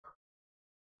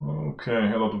Okay,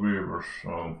 hello to viewers.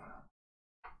 So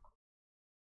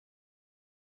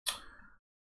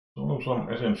some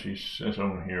SNG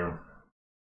session here.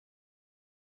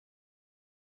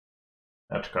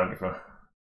 Had kind of a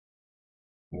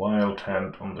wild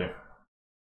hand on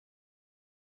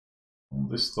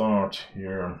the start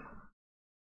here.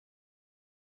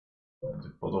 On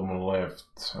the bottom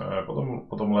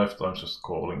left, I'm just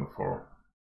calling for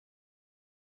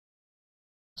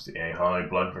the A high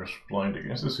blind versus blind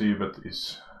against the C bet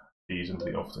is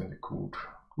decently often the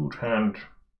good hand.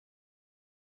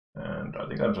 And I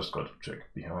think I'm just going to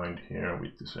check behind here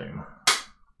with the same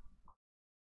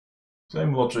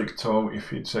logic, though. If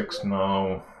he checks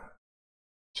now,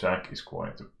 Jack is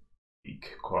quite a big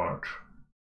card.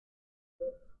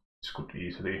 This could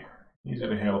easily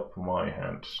help my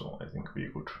hand, so I think we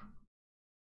could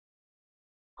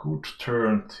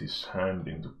turn this hand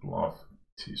into bluff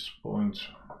at this point.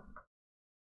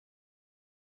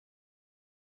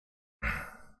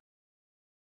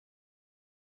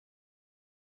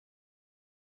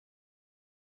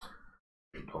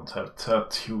 We don't have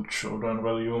that huge showdown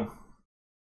value.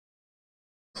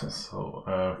 So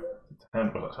the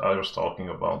hand I was talking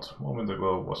about a moment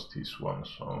ago was this one.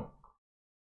 So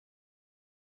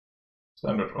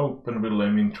standard open will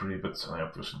aim in 3, but I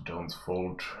obviously don't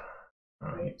fold.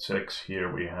 He checks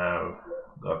here. We have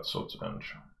Gutsot and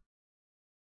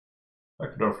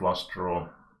backdoor flush draw.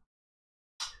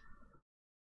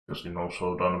 Obviously no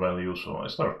showdown value, so I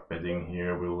start betting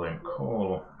here. Will then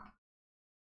call.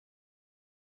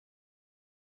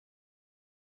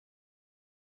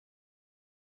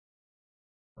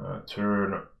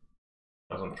 Turn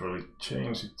doesn't really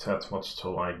change it that much,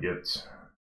 so I get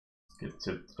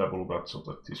the double Gutsot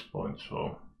at this point.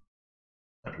 So,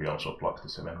 and we also block the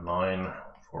 7-9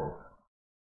 for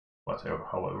whatever,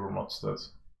 however much that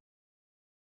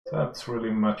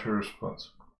really matters. But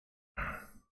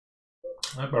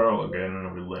I barrel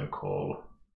again, will then call.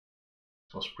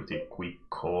 It was pretty quick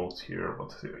called here,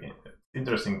 but the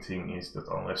interesting thing is that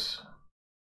unless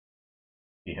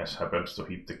he has happened to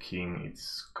hit the king,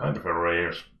 it's kind of a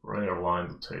rare line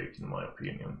to take, in my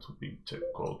opinion, to be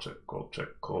check call, check call,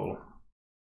 check call,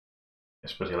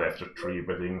 especially after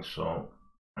 3-betting. So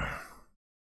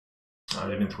I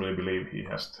didn't really believe he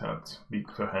has that big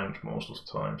of a hand most of the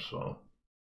time, so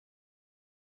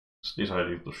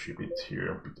decided to ship it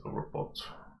here a bit over pot.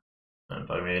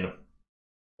 And I mean,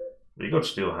 we could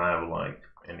still have like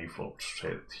any flop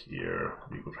set here.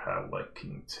 We could have like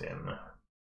king 10,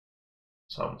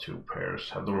 some 2 pairs.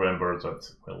 Have to remember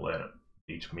that well,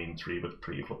 each min 3-bet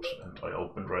pre-flops, and I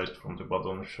open raised from the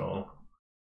bottom, so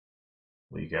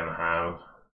we can have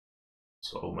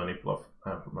so many bluff.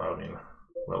 I mean,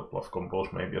 well, bluff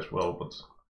combos maybe as well, but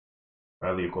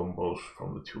value combos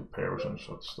from the 2 pairs and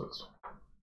such. That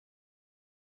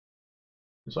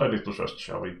decided to just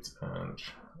shove it,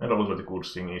 and also the good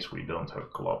thing is we don't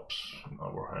have clubs in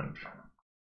our hand.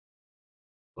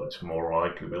 So it's more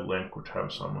likely the lane could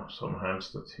have some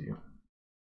hands that he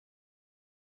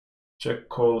check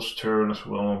calls turn as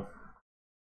well,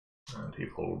 and he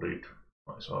folded.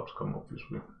 Nice outcome,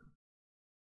 obviously.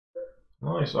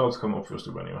 Nice outcome,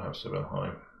 obviously, when you have 7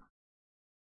 high.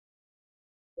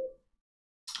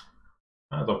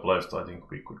 And top left, I think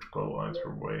we could go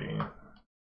either way.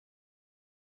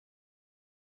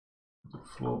 The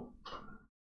flop.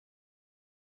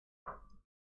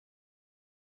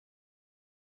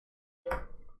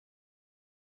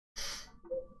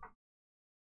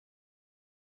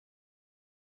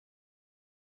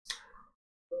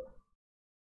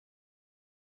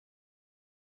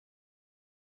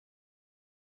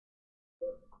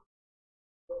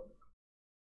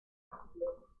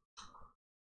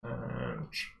 And I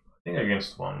think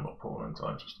against one opponent,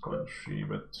 I'm just going to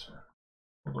sheave it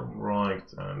bottom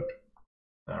right and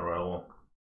barrel.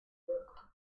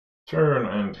 Turn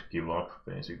and give up,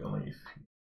 basically, if he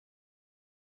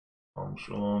comes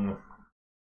along,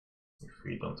 if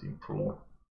we don't improve.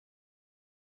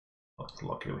 But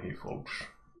luckily he folds.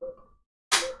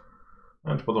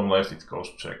 And bottom left it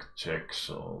goes check, check,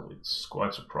 so it's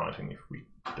quite surprising if we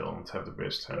don't have the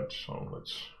best hand. So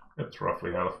let's get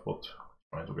roughly half pot,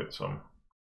 try to get some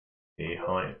A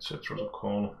high, etc. to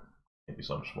call, maybe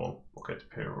some small pocket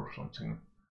pair or something.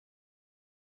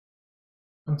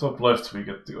 And top left we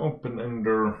get the open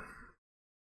ender.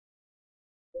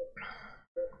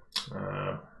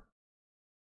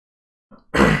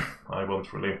 I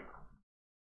won't really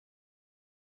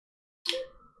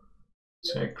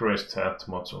check raise that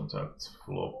much on that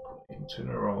flop in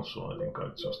general, so I think I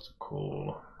just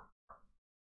call.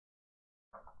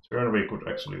 Turn we could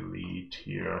actually lead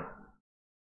here.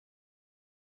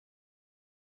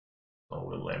 So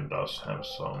Willem does have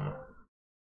some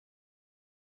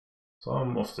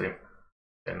of the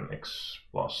 10x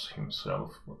plus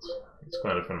himself, but it's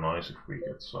kind of nice if we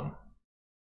get some,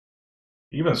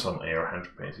 even some air hand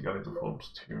basically to fold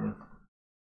here.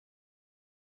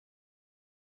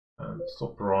 And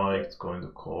top right, going to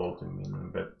call the min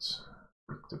bet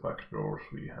with the backdoors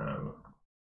we have.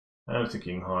 And the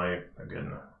king high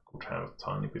again could have a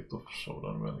tiny bit of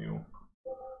showdown value.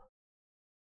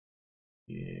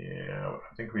 Yeah,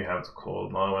 I think we have to call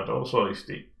now, and also if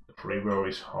the river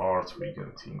is hard, we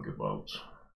can think about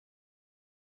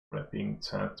wrapping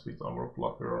that with our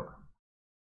blocker.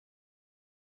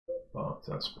 But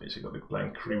that's basically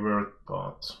blank river,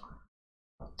 but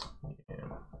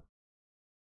yeah.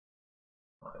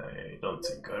 I don't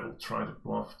think I will try to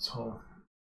bluff, so...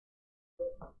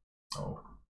 Oh,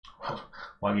 well,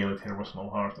 luckily there was no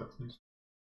heart at least.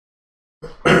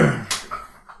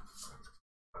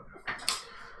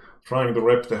 Trying to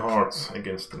rep the heart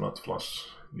against the nut flush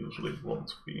usually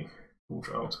won't be a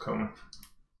good outcome.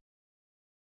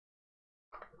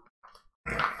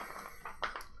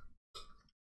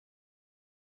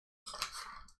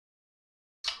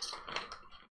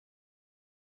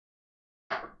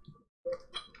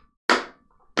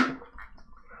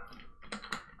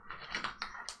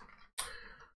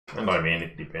 And I mean,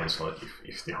 it depends, like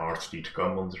if the hearts did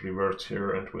come on the revert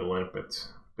here and will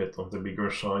bet on the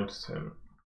bigger side,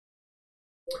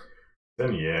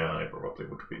 then yeah, I probably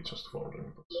would be just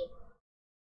folding.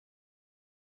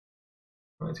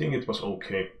 But I think it was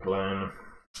okay plan.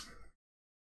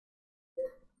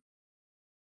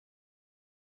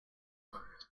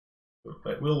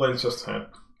 But Will then just had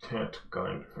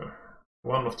kind of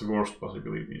one of the worst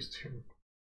possibilities here.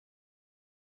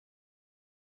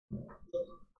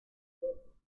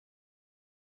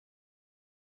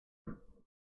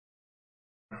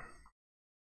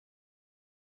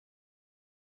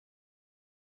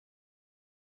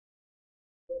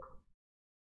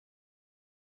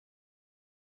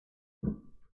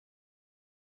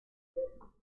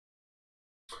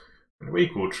 And we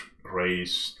could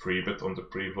raise 3-bet on the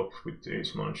pre-flop with the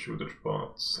ace-9 shooter,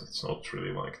 but it's not really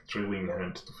like a thrilling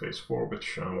hand to face 4-bet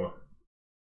shower.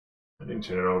 And in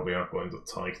general, we are going to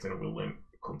tighten will in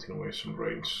continuation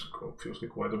range obviously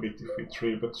quite a bit if we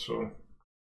 3-bet, so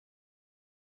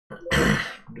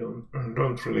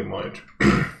don't really mind.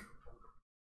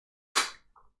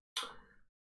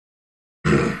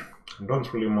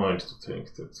 Don't really mind to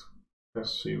take that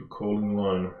passive calling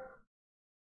line.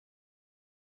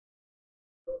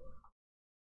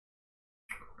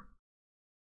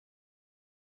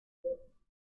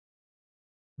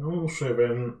 No,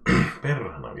 7.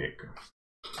 Perhana viekö.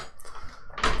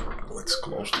 Let's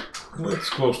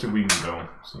close the window.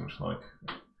 Seems like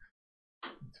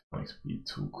it might be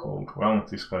too cold. Well,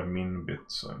 this guy min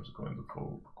bets, so I'm just going to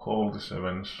call the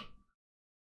 7s.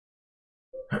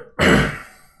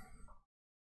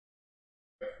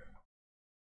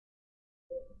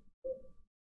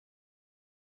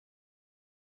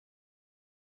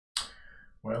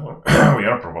 Well, we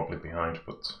are probably behind,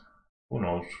 but who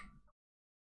knows?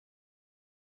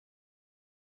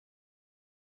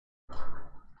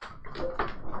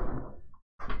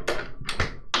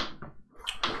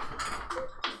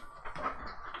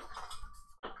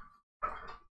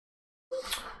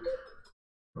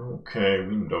 Okay,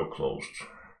 window closed.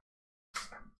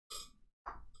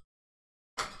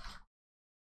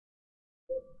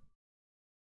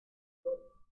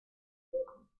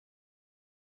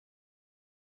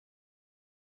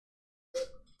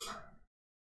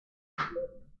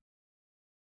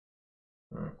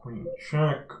 Queen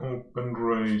jack, open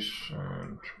raise,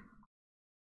 and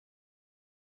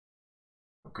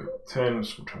okay,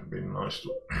 10s would have been nice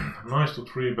to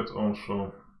 3-bet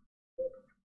also.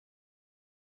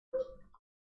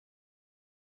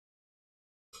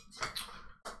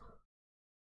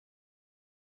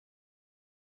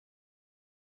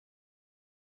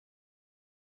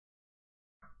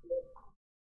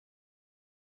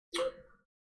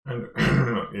 And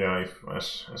yeah, if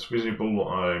as visible,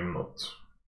 I'm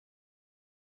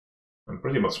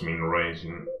pretty much min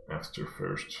raising after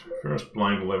first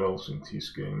blind levels in these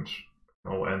games.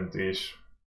 No antis,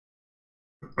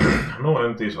 no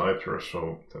antis either,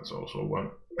 so that's also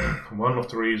one of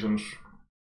the reasons.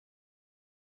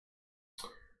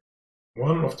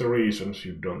 One of the reasons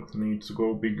you don't need to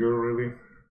go bigger, really.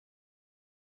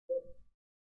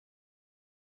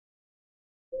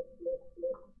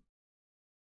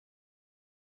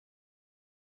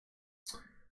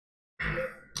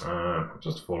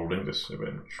 Just folding the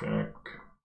 7 jack.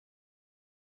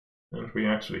 And we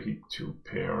actually hit 2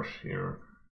 pairs here.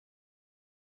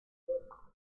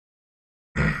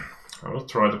 I will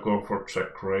try to go for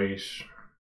check raise.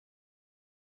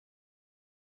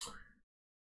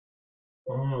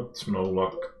 But no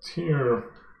luck here.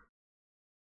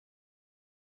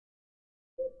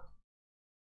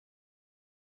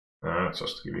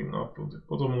 Just giving up on the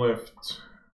bottom left.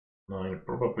 9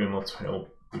 probably not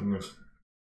helping.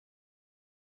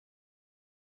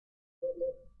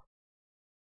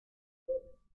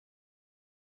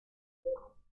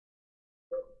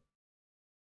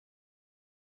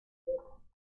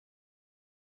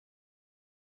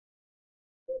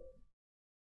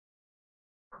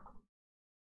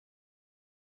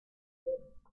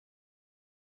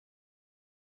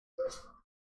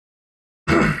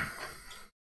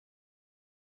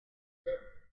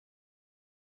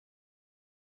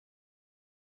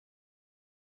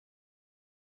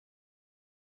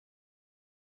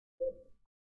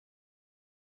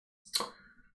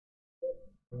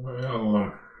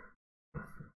 Well,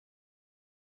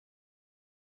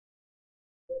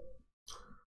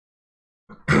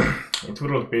 it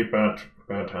wouldn't be bad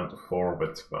hand to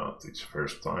 4-bet, but it's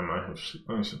first time I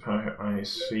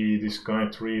see this guy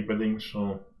 3-betting,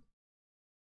 so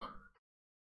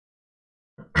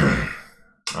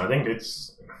I think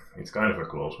it's kind of a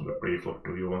close on the pre-flop.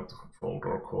 Do you want to fold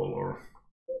or call, or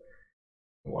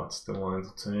what's the line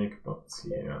to take? But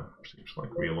yeah, seems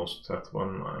like we lost that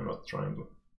one. I'm not trying to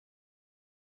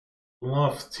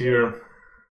bluff here.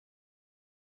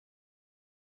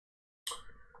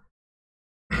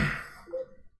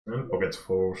 And pocket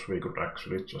fours, we could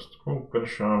actually just open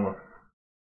shove.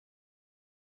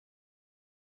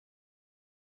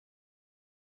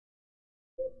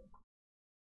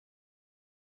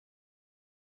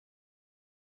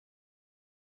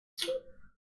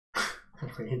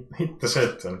 hit the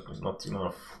set and not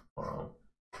enough. Wow.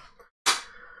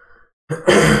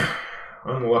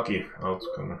 Unlucky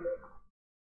outcome.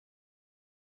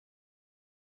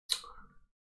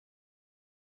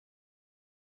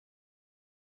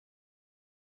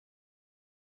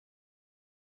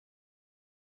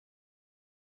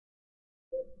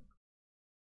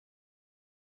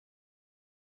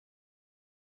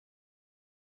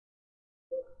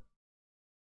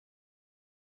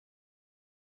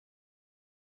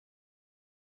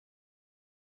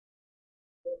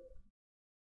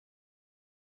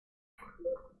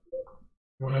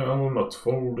 Well, not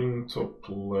folding, top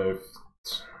left.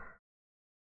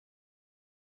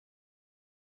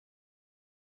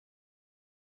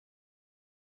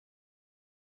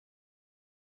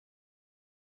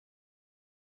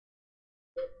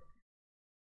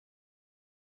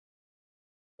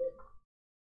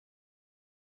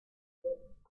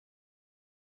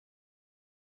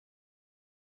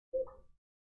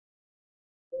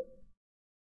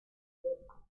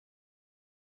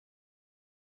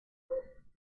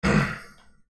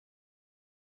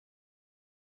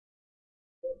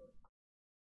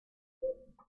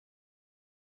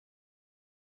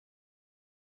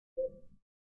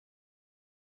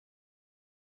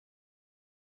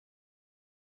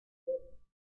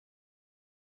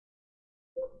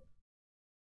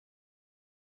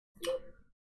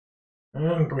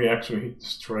 And we actually hit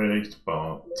straight,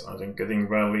 but I think getting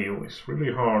value is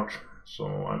really hard, so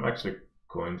I'm actually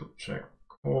going to check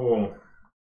call.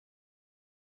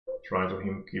 Try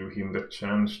to give him the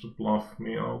chance to bluff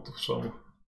me out of some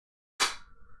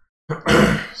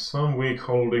some weak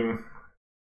holding.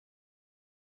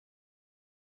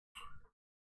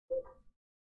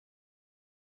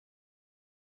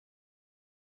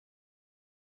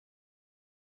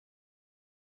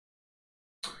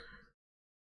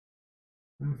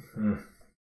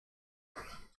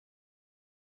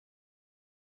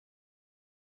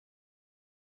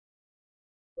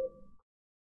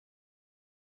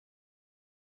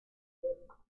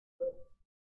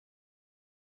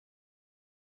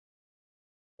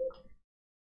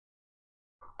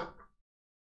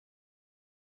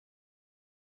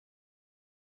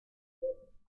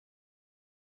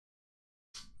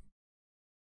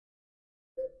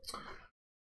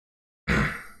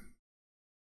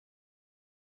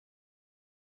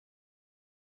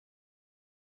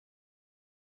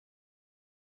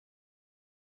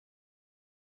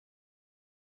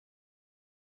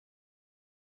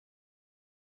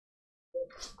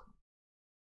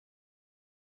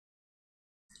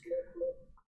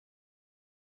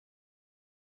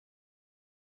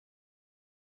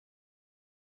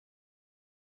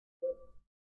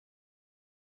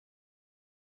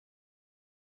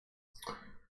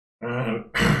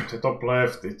 And the top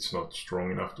left, it's not strong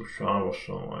enough to shove,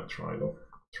 so I try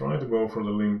to go for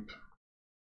the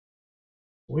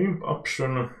limp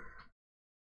option.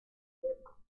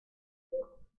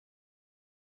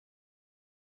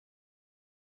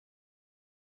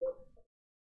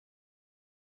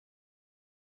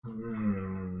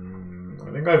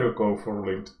 I think I will go for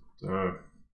linked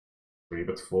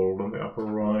 3-bet fold on the upper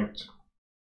right.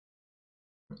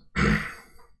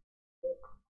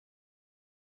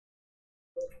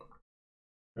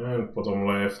 And bottom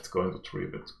left, going to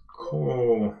 3-bet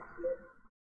call.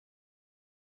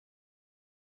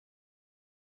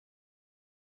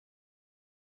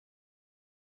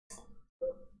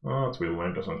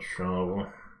 Twillman doesn't show.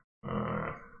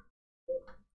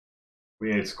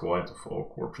 Creates quite a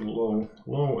awkward low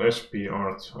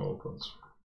SPR tone, but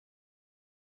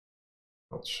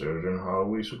not certain how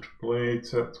we should play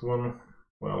that one.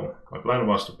 Well, my plan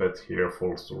was to bet here,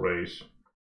 folds to raise.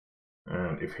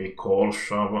 And if he calls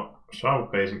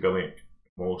shove basically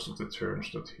most of the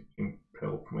turns that he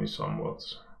help me somewhat.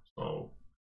 So,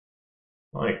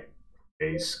 like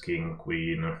ace, king,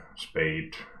 queen,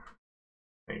 spade,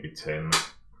 maybe 10.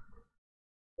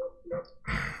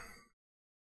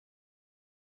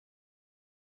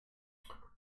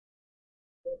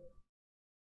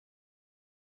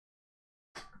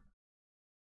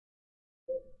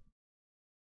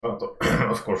 But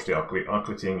of course, the ugly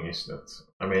thing is that,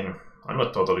 I mean, I'm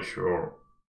not totally sure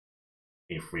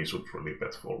if we should really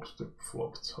bet fold the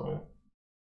flop, so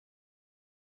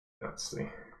that's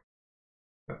the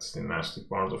nasty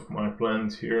part of my plan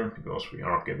here, because we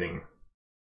are getting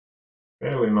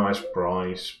fairly nice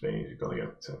price basically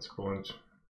at that point.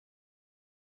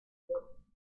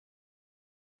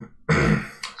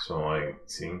 So I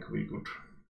think we could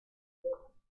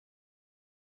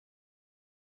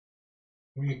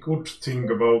think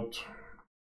about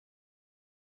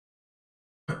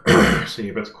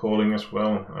c-bet calling as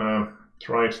well.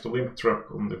 Tried to limp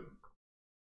trap on the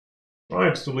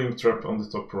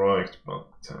top right, but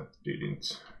that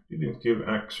didn't give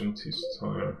action this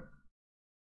time.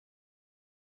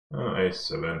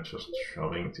 A7 just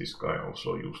shoving. This guy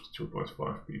also used 2.5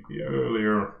 pp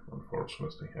earlier.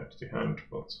 Unfortunately had the hand,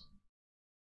 but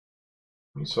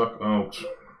we suck out.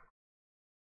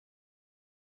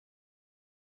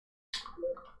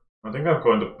 I think I'm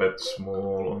going to bet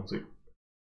small on the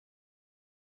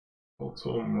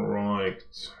bottom right.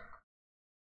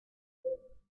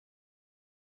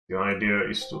 The idea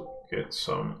is to get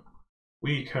some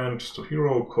weak hands to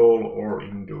hero call or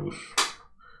induce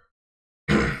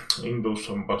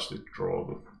some busted draw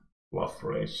to bluff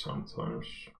raise sometimes.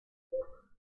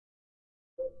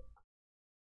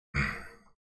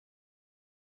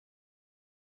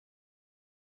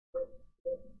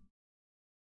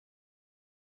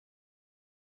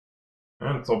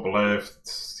 And top left,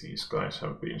 these guys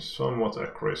have been somewhat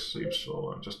aggressive,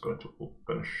 so I'm just going to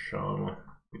open shove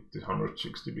with the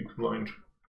 160 big blind.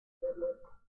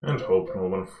 And hope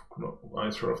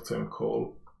either of them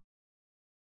call.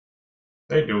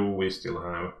 They do, we still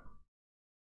have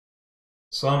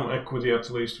some equity at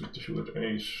least with the suited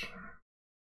ace.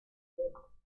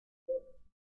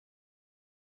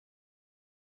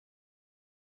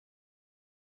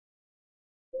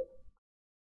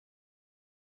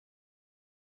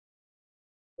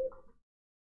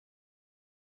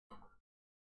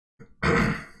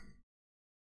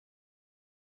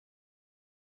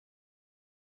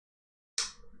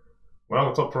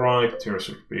 Well, top right, there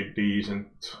should be a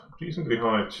decently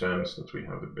high chance that we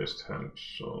have the best hand,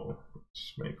 so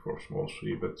let's make for small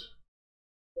c-bet.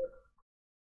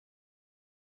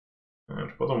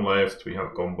 And bottom left, we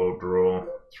have combo draw,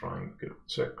 trying to get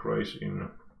check raise in.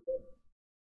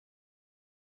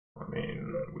 I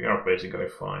mean, we are basically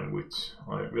fine with,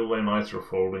 I will lane either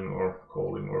folding or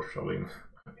calling or shoving.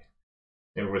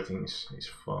 Everything is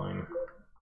fine.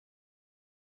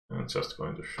 And just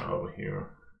going to shove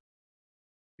here.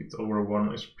 Hit over 1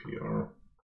 SPR.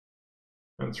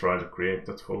 And try to create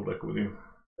that fold equity.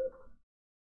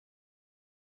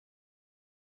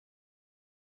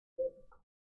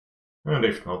 And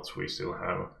if not, we still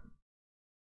have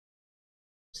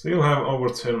over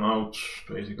 10 outs,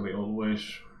 basically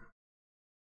always.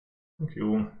 Thank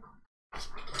you.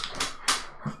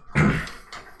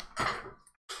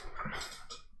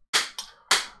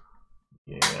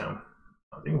 Yeah,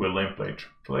 I think William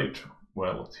played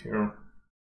well here.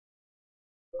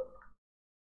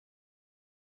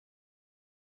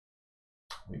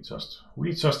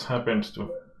 We just happened to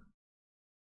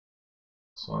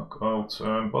suck out.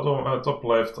 Top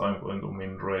left, I'm going to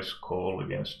min raise call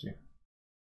against the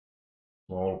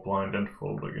small blind and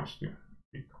fold against the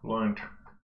big blind.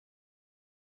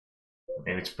 I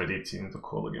mean, it's pretty thin to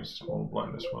call against the small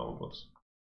blind as well, but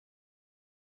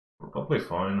probably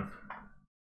fine.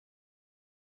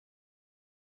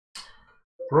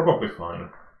 Probably fine.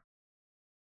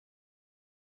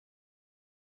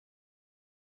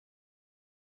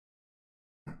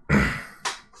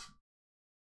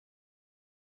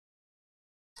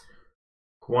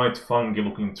 quite funky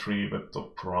looking 3-bet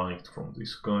top right from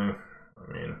this guy.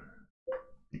 I mean,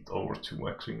 bit over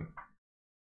 2xing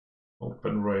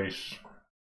open raise.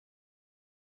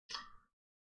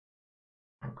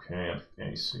 Okay,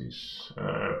 aces.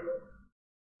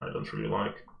 I don't really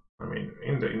like. I mean,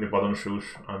 in the bottom shoes,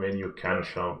 I mean, you can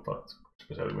shove, but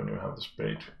especially when you have the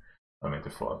spade. I mean,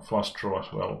 the flush draw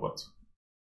as well, but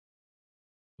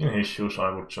in his shoes,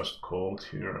 I would just call it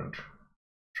here and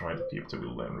try to keep the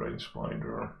villain range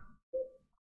wider.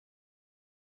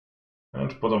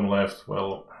 And bottom left,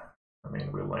 well, I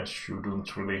mean, villains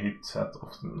shouldn't really hit that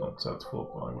often, not that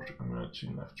flop, I would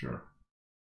imagine, after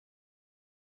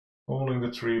holding the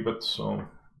 3-bet, so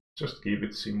just keep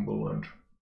it simple and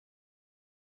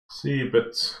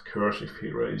c-bet curse if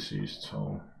he raises,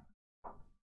 so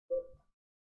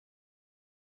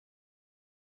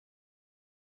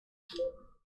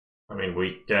I mean,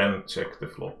 we can check the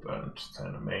flop and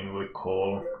then mainly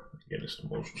call against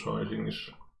most sizings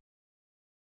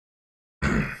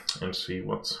and see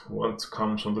what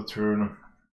comes on the turn.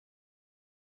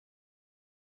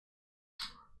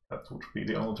 That would be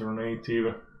the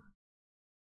alternative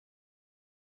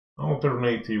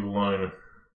line.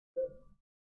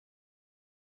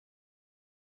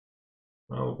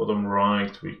 Well, bottom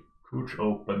right we could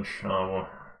open shove.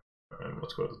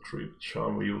 Let's go to 3-bet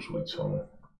shove usually, so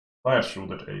if I had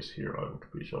suited ace here I would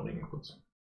be shoving, but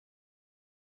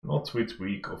not with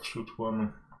weak offsuit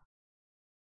one.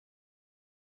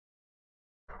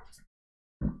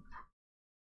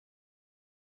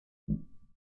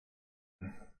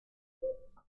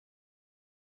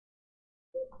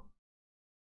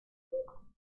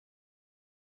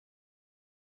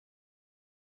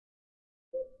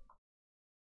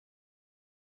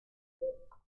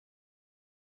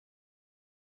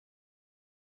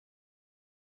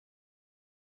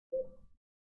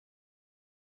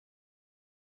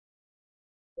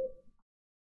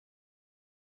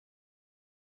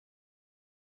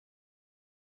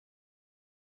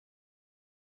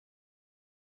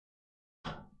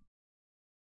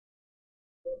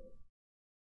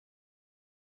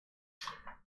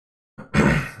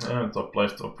 And top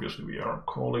left, obviously we are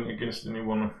calling against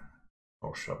anyone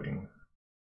or shoving.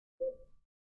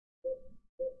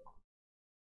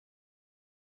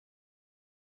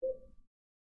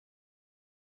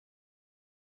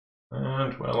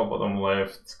 And well, bottom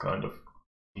left, kind of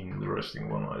interesting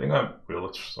one. I think I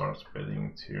will start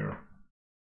betting it here.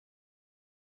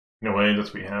 In a way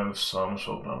that we have some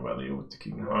showdown value with the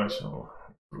king high, so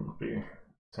it wouldn't be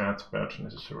that bad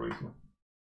necessarily to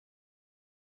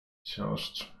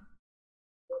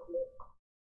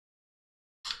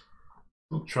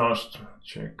just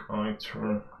check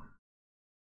either.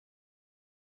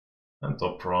 And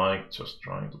top right, just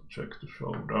trying to check the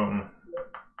showdown.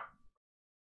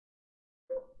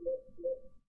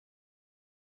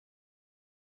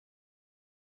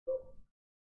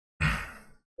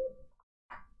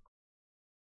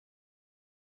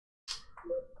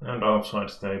 And outside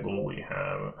table we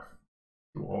have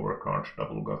 2 overcards,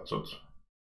 double gutshots.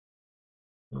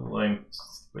 Length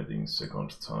betting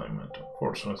second time, and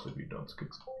unfortunately we don't get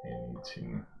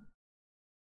anything.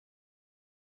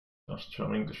 Just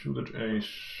shoving the suited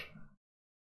ace.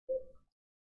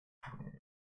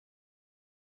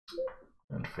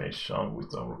 And face shove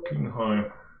with our king high.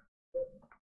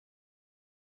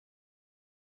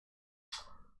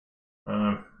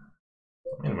 I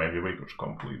mean, maybe we could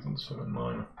complete on the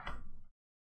 7-9.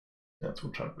 That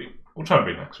would have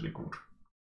been actually good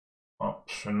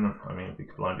option. I mean,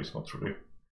 big blind is not really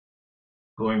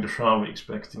going to shove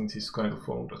expecting this kind of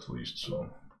fold at least, so.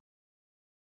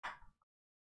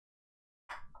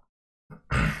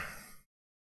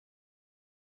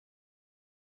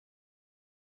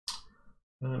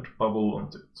 And bubble on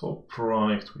the top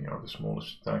right, we are the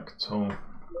smallest stack, so.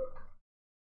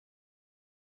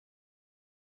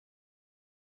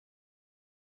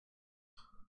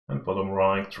 And bottom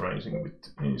right, raising with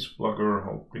ace blugger,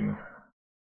 hoping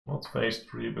not face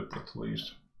 3-bet at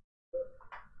least.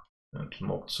 And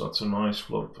not such a nice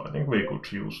flop. I think we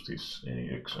could use this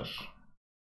AX as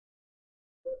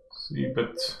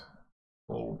c-bet,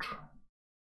 fold.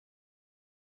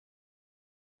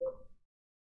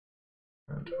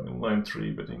 And line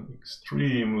 3-betting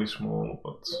extremely small,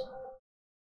 but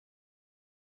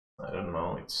I don't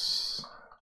know,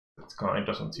 that guy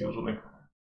doesn't usually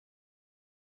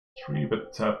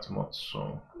 3-bet that much,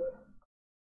 so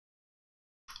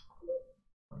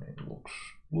I mean, it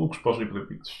looks possibly a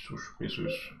bit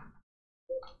suspicious.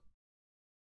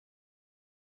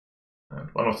 And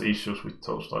one of the issues with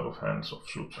those type of hands,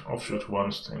 offsuit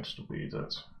ones, tends to be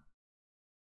that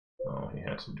he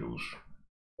had the deuce.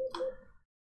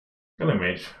 Really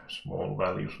made small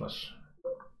values less.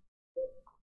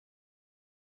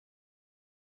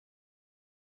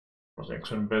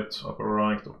 Protection bet upper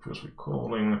right, obviously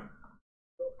calling.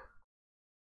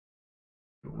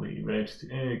 Leave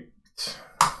 88.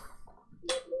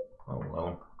 Oh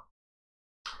well.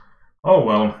 Oh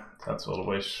well, that's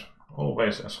always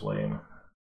as lame.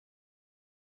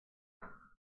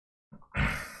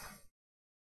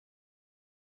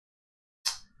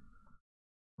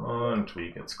 And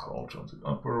we get called on the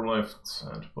upper left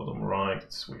and bottom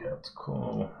right. We have to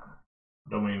call,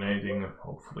 dominating,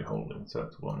 hopefully holding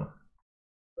that one.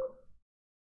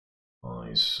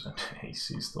 Nice, and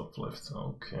AC top left,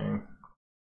 okay.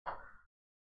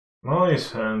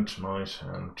 Nice hand, nice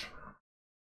hand.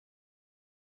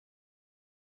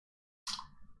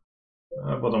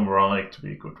 Bottom right,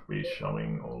 we could be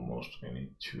shoving almost any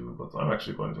two, but I'm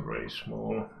actually going to raise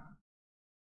small.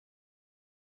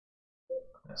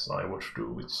 As I would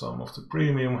do with some of the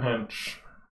premium hands,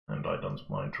 and I don't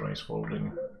mind raise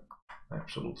folding.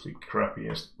 Absolutely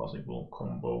crappiest possible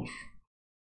combos.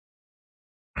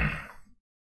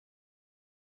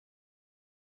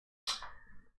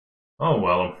 Oh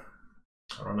well,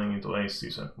 running into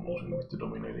aces and losing with the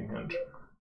dominating hand.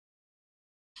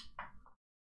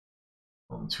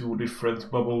 On two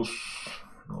different bubbles,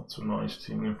 not a nice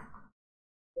thing.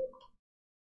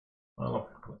 Well,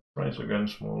 let's raise again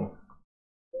small.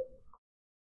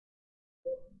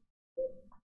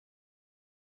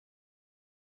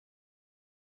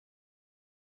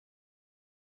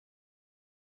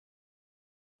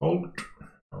 Hold.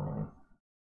 Oh.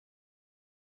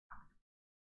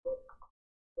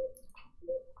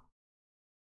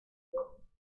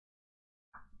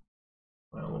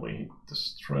 Well, we hit the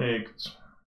straight.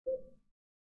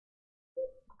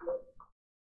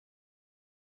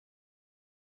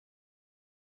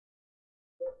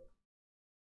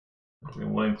 We're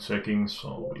lane checking,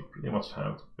 so we pretty much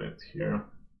have to bet here.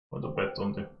 Or the bet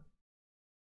on the.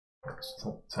 It's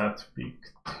not that big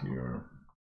here.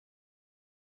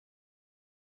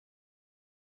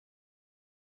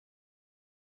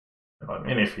 I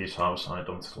mean, if he's house, I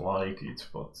don't like it,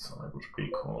 but I would be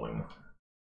calling.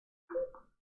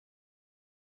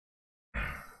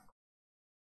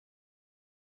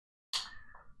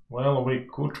 Well, we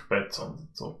could bet on the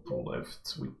top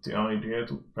left with the idea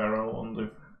to barrel on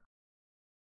the.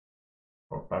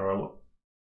 Or barrel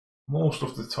most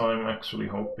of the time, actually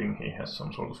hoping he has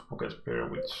some sort of pocket pair,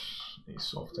 which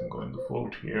is often going to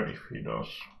fold here if he does.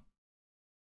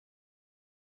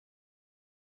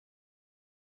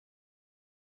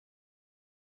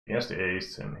 He has the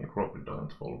ace, and he probably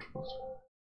doesn't fold. But...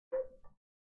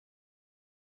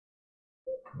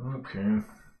 okay.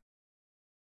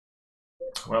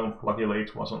 Well, luckily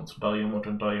it wasn't diamond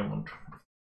and diamond.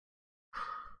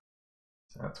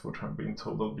 That would have been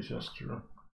total disaster.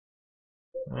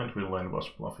 And Villain was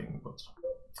bluffing, but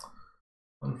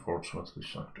unfortunately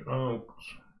sucked it out.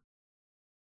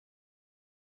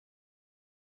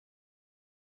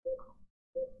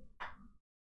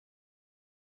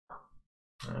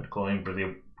 And going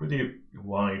pretty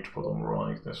wide bottom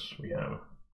right as we have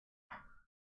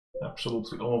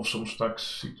absolutely awesome stacks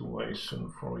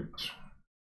situation for it.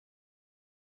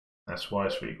 That's why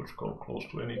we could go close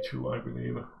to any two, I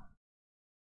believe.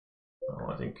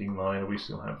 Well, I think king 9 we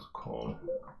still have to call.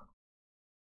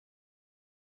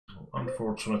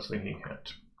 Unfortunately, he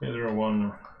had better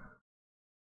one.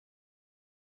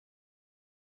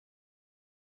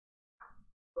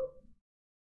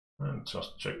 And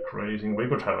just check raising. We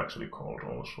could have actually called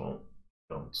also.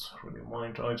 Don't really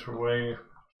mind either way.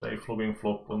 Stay flopping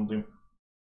flop on the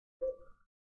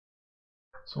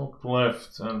top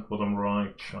left and bottom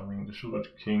right, shoving the suited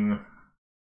king.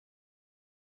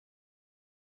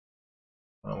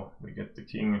 Well, we get the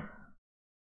king.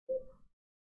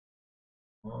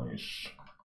 Nice.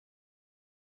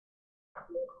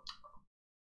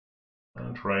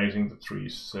 And raising the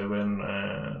 3-7,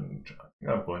 and I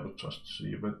think I'm going to just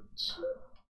see a bit.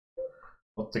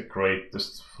 Not the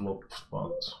greatest flop,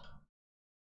 but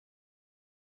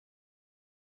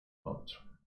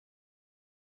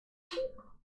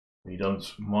we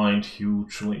don't mind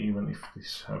hugely even if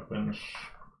this happens.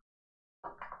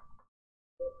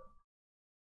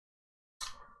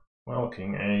 Well,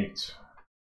 king 8.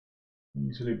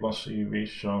 Easily plus EV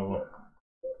shove.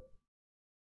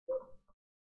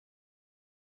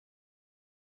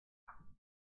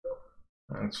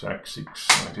 And jack 6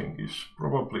 I think is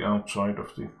probably outside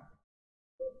of the.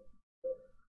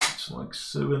 It's like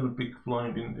 7 big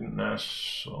blind in the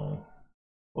Nash, so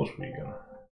plus we can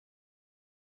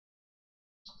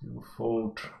still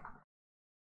fold.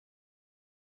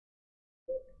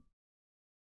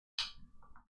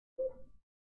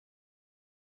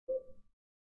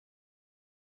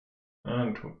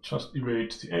 and we just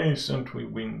evade the ace and we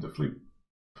win the flip,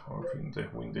 or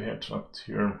win the heads up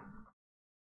here.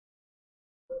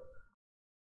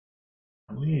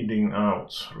 Leading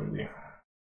out, really.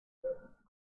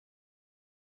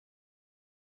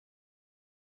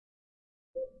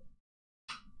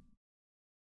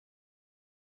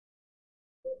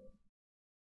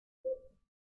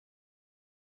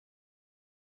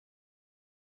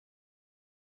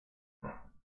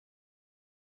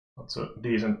 That's a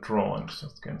decent draw and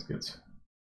just can't get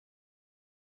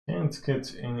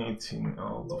anything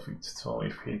out of it. So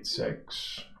if he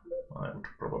checks, I would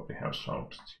probably have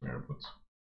shouted here, but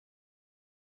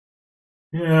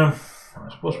yeah, I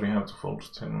suppose we have to fold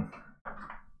 10.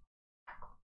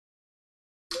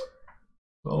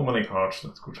 So many cards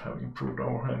that could have improved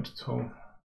our hand too.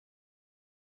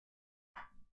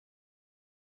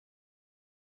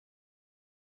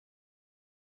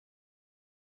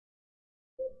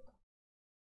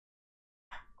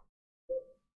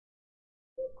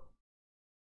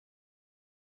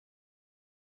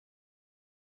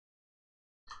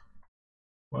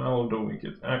 Well, do we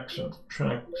get accent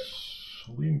tracks,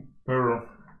 limper?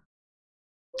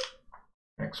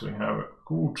 Actually have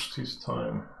goods this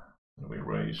time, and we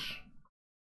raise.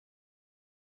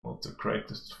 Not the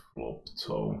greatest flop,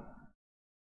 so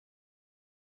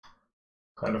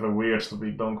kind of a weird to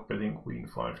be donk betting queen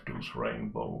 5 deuce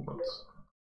rainbow, but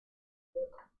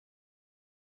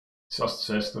just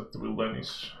says that the villain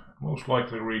is most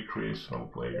likely recreational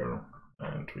player,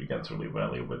 and we can't really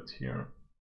value it here.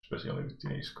 Especially with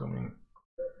the ace coming.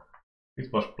 If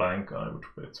it was blank, I would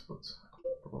bet, but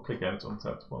probably can't on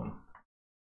that one.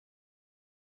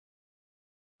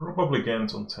 Probably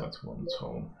can't on that one,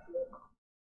 so.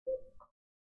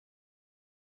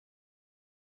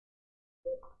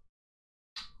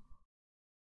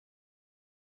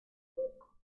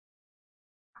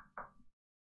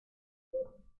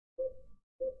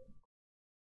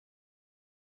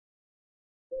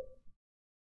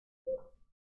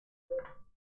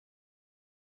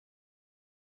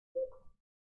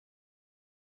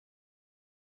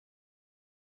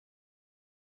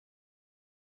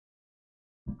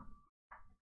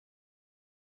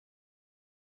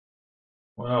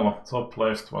 Well, top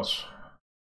left was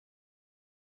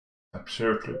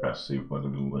absurdly passive by the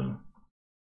villain.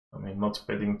 I mean, not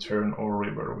betting turn or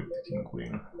river with the king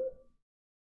queen.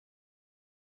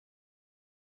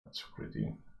 That's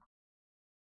pretty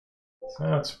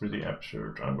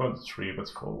absurd. I'm going to 3-bet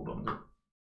fold on the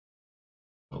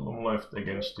bottom left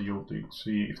against the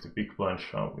UTC. If the big blind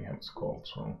shove, we have to call,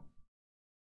 so.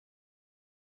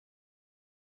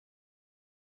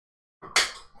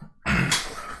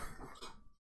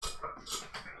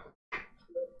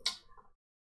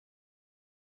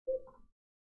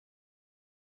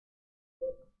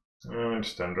 And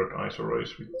standard ISO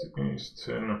raise with the ace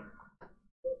 10.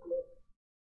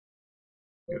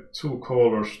 Get 2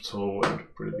 callers, so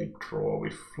and pretty big draw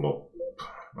with flop.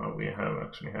 Now we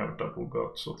actually have double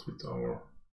gutshot with our.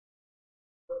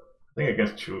 I think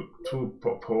against two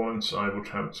opponents I would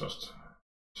have just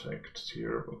checked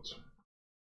here, but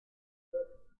I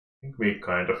think we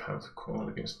kind of have to call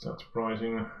against that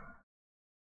pricing.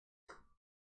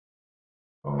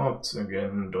 But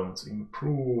again, don't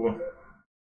improve.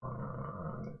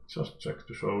 Just check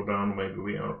the showdown, maybe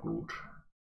we are good.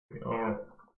 We are.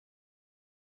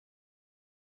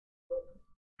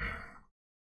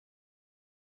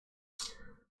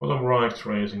 Bottom right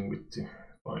raising with the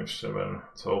 5-7.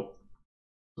 So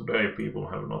today people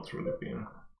have not really been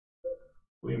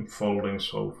limp folding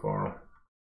so far.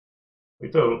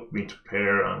 With a mid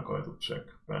pair, I'm going to check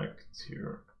back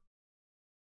here.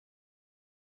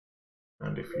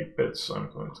 And if he bets, I'm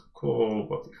going to call,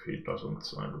 but if he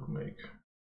doesn't, I will make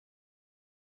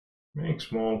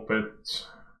small bets.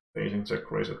 Facing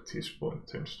check raise at this point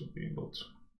tends to be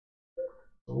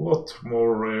a lot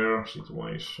more rare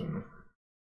situation.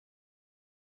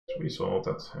 So we saw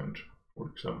that hand, for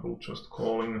example, just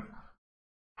calling.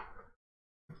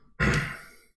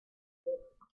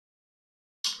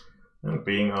 And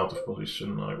being out of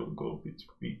position, I will go a bit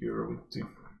bigger with the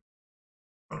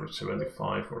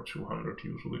 175 or 200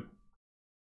 usually,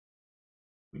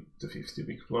 with the 50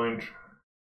 big blind.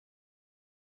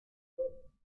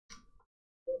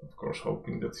 Of course,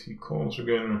 hoping that he calls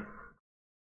again.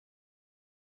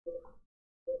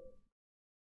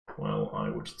 Well, I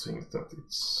would think that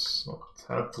it's not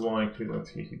that likely that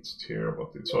he hits here,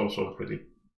 but it's also pretty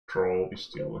drawy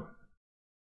still.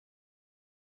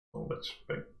 So let's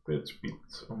bet a bit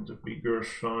on the bigger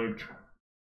side.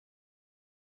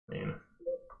 I mean,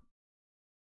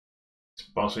 it's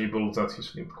possible that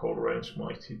his limp call range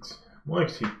might hit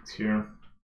here.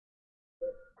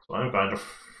 So I'm kind of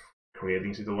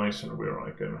creating a situation where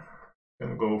I can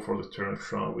go for the turn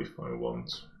shove if I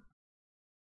want.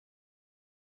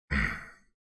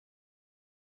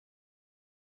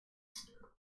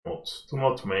 To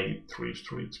not make it 3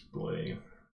 streets play.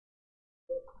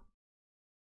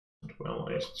 And well,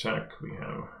 ace jack, we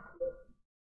have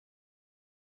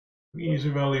easy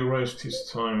value raised this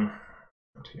time,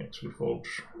 and he actually folds.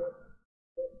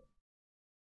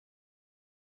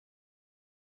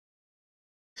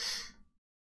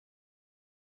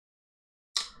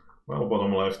 Well,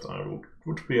 bottom left, I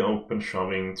would be open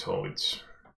shoving, so it's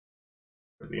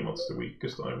pretty much the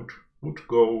weakest I would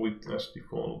go with as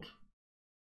default.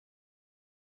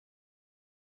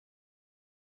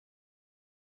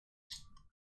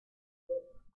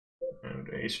 And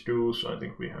ace deuce, I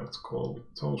think we have to call with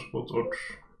toe spot odds.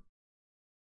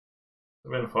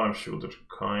 7-5 shooter,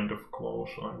 kind of close,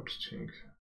 I would think.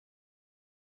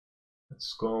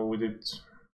 Let's go with it.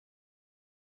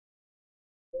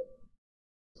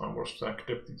 Our stack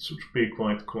depth, it should be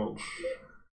quite close.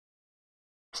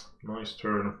 Nice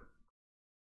turn.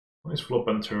 Nice flop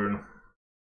and turn.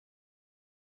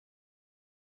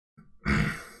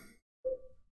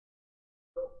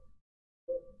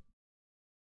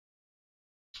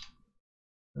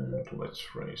 And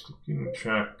let's raise the king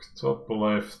jack, top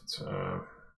left. Oh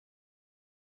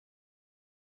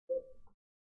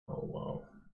wow.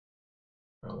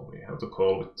 Well, we have to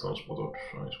call with toe spot odds,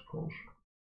 I suppose.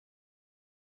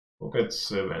 Forget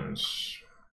sevens.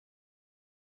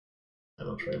 I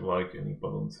don't really like any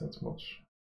buttons that much.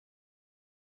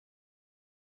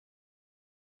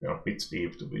 We are a bit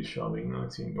deep to be shoving, I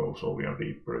think also we are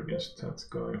deeper against that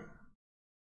guy.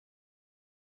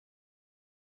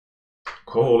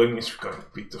 Calling is kind of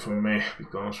a bit of a meh,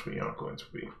 because we are going to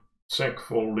be check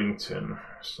folding 10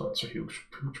 such a huge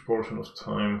portion of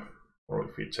time, or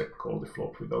if we check call the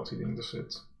flop without hitting the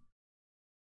set.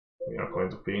 We are going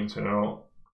to be in general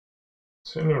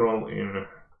in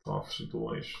tough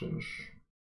situations.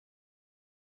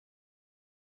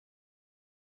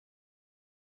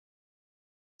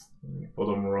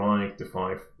 Bottom right, the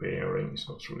 5 pairing is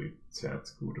not really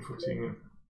that good of a thing.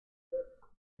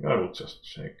 I will just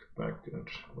check back and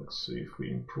let's see if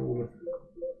we improve.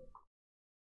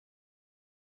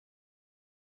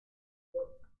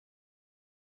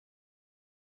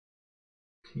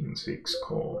 King 6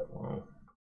 call, wow.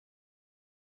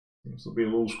 Seems to be a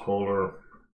loose caller.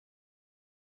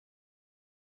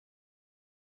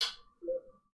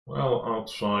 Well,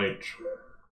 outside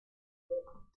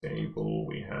table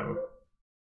we have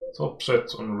top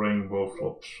set on rainbow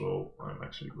flop, so I'm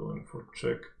actually going for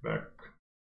check back.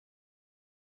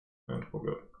 And for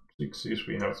the 6s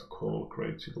we have to call,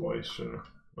 great situation,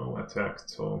 no attack,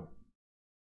 so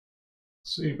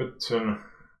c-bet 10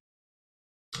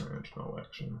 and no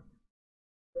action.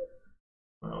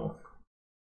 Well,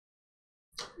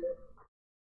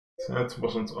 that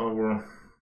wasn't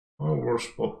our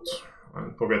spot,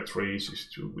 and pocket 3s is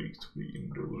too weak to be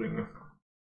inducing,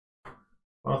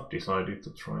 but decided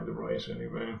to try the raise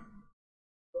anyway.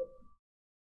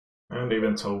 And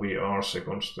even though we are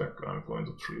second stack, I'm going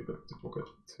to 3-bet the pocket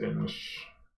 10s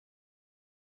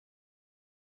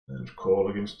and call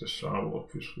against the shove,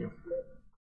 obviously.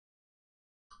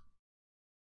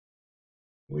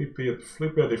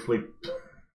 Flippity flip.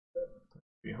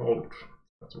 We hold.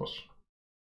 That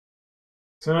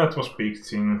was big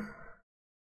thing.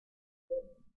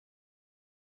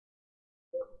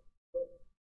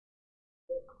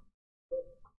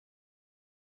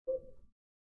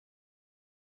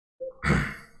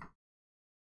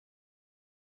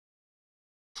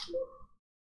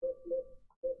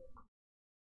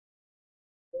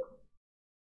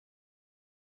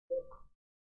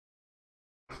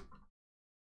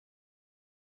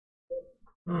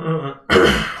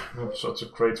 Not such a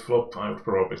great flop. I would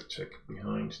probably check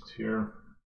behind it here.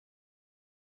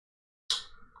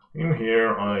 In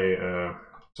here I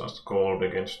just called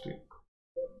against the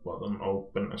bottom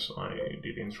open as I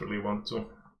didn't really want to.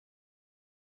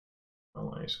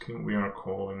 Well, ace king we are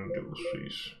calling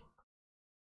deuces.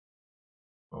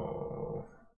 Oh,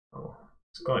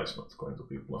 this guy is not going to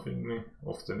be bluffing me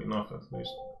often enough at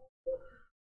least.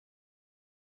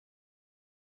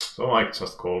 So I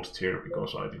just called it here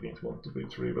because I didn't want to be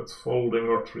 3-bet folding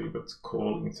or 3-bet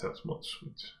calling that much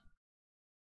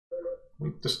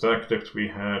with the stack deck we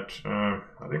had.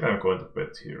 I think I'm going to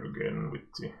bet here again with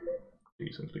the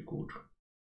decently good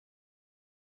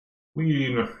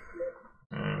queen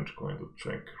and going to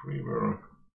check river.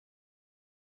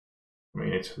 I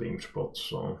mean, it's limp spot,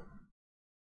 so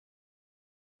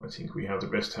I think we have the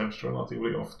best hands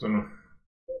relatively often.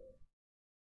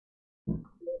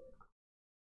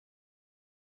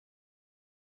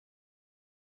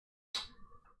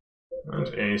 And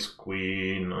ace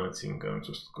queen, I think I'm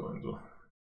just going to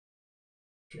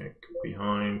check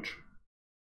behind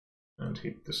and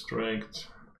hit the straight.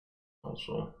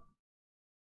 Also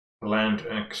planned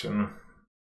action.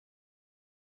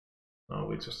 Now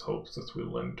we just hope that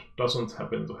Willand doesn't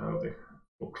happen to have the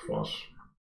flop flush.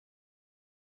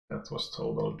 That was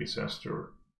total disaster.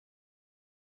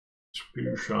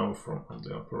 Spear shove from on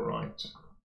the upper right.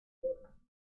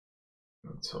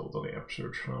 And totally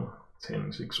absurd shove.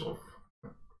 10-6 off.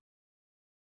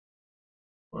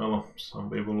 Well, some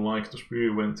people like to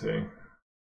spew when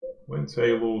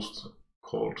they lose,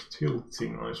 called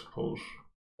tilting, I suppose.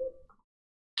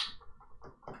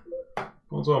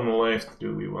 Bottom left,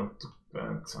 do we want to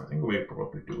bet? I think we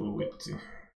probably do with the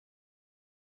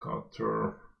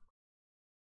cutter.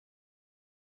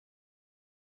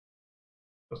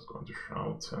 Just going to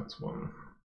shout that one.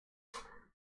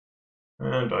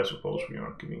 And I suppose we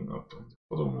are giving up on the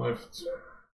bottom left.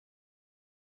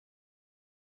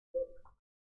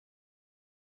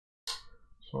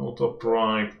 So top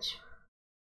right.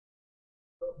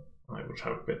 I would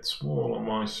have bet small on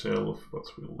myself, but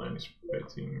Willand is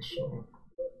betting, so.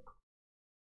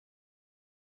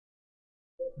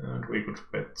 And we could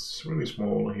bet really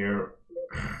small here.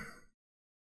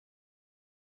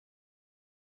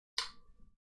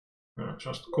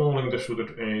 Just calling the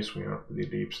suited ace, we are pretty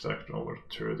deep stacked over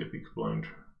 30 big blind.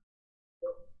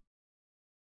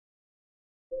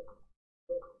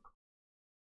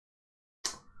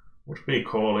 Would be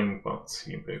calling, but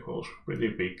he calls pretty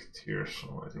big here,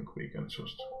 so I think we can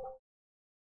just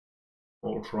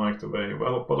fold right away.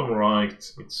 Well, bottom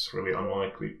right, it's really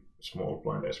unlikely. Small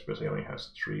blind especially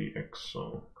has 3x,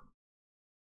 so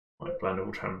my plan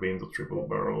would have been to triple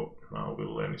barrel. Now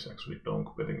Willand is actually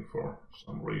donk betting for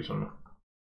some reason.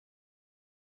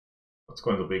 Not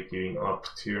going to be giving up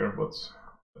here, but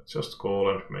let's just call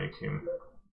and make him,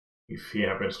 if he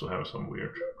happens to have some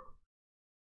weird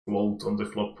float on the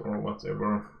flop or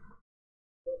whatever.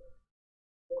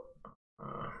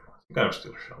 I think I'm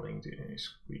still shoving the ace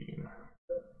queen.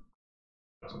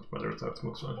 Doesn't matter that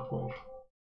much, I suppose.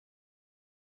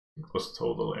 It was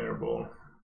total airball.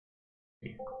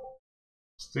 He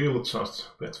still just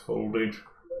bet folded.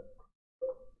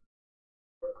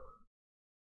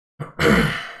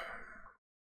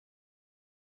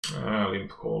 Limp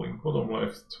calling bottom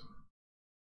left.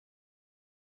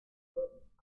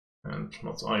 And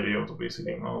not ideal to be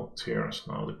sitting out here, as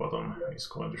now the bottom is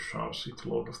going to shove it a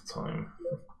lot of time.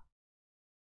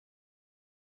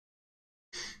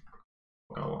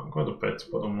 Well, I'm going to bet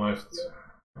bottom left,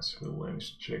 as Willand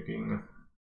is checking.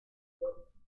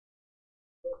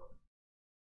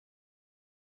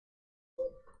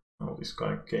 Now this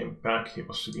guy came back, he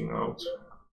was sitting out.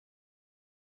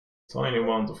 Tiny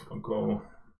amount of ago.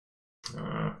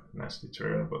 Nasty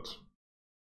turn, but I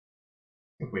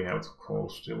think we have to call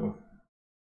still.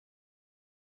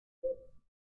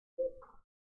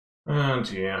 And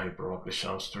yeah, he probably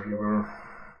shoves the river.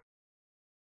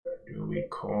 Do we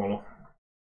call?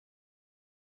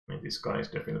 I mean, this guy is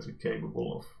definitely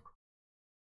capable of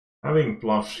having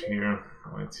bluffs here,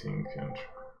 I think, and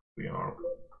we are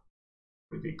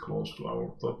pretty close to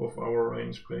our top of our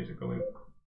range, basically.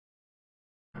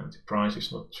 And the price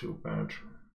is not too bad.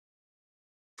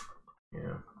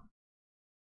 Yeah.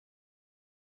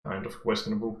 Kind of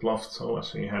questionable bluff, so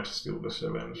as he had still the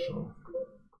 7, so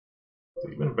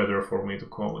even better for me to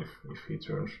call if he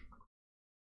turns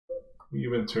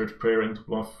even third pair into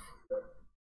bluff.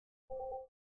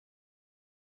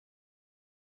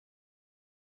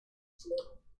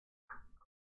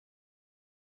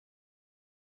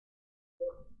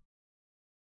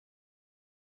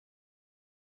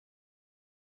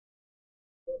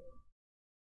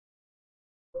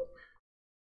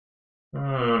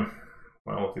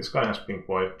 Well, this guy has been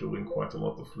doing quite a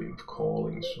lot of limp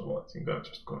calling, so I think I'm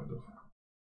just going to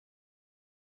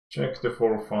check the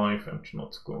 4-5 and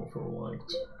not go for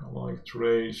a light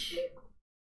raise.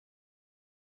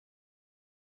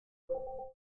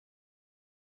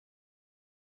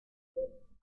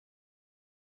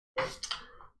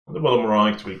 On the bottom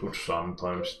right, we could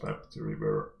sometimes tap the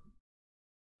river.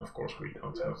 Of course, we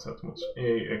don't have that much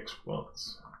AX, but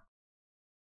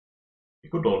we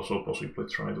could also possibly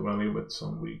try to value with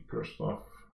some weaker stuff.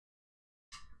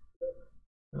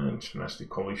 And nasty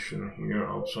collision here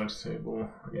outside table,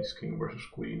 ace king versus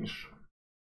queens.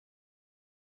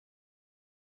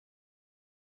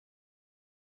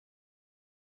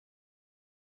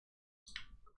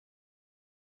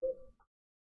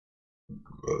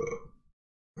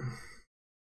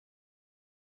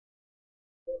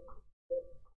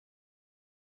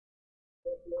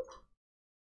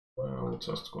 Well,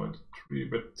 just going to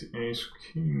 3-bet the ace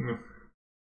king.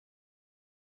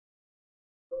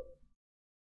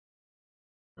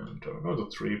 And I'm going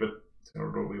to 3-bet,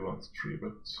 or do we want to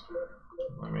 3-bet?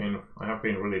 I mean, I have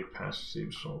been really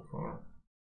passive so far.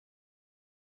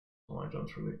 So I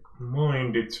don't really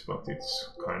mind it, but it's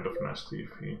kind of nasty if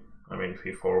he... I mean, if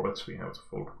he 4-bets, we have to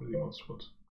fold pretty much, but...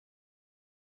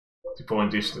 The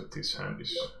point is that this hand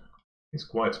is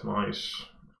quite nice.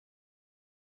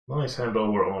 Nice hand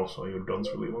overall, so you don't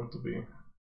really want to be...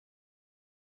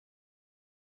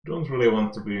 Don't really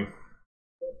want to be...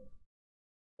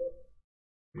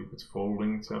 It's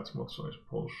folding that much, I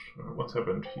suppose. What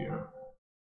happened here?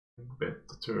 Bet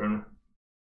the turn.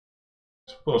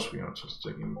 I suppose we are just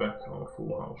taking back our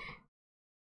full house.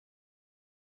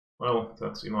 Well,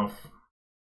 that's enough.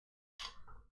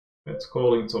 Let's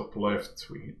calling top left,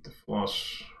 we hit the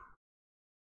flush.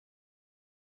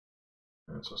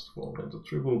 And just fold into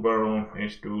triple barrel.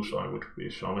 Ace deuce I would be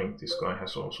shoving. This guy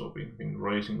has also been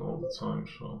raising all the time,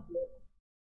 so...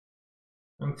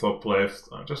 And top left,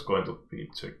 I'm just going to be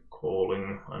check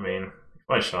calling. I mean, if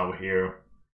I shove here,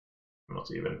 I'm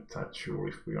not even that sure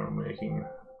if we are making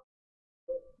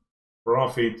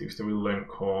profit if they will then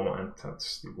call, and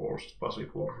that's the worst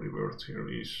possible revert here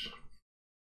is.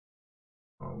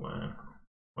 Oh man.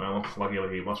 Well,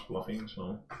 luckily he was bluffing,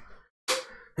 so.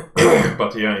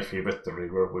 But yeah, if he bet the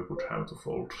river, we would have to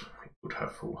fold. He could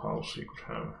have full house, he could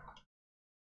have.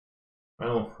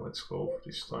 Well, let's go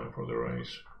this time for the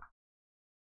raise.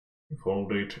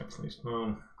 Fold it at least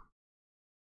now.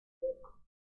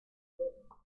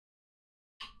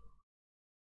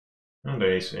 And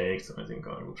ace 8, I think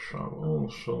I would shove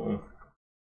also.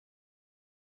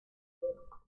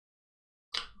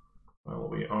 Well,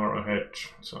 we are ahead,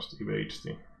 just evade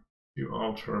the two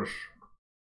alters.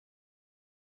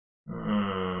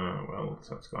 Well,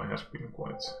 that guy has been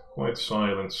quite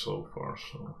silent so far,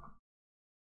 so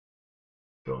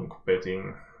donk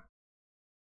betting.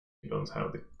 You don't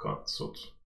have the gutsot.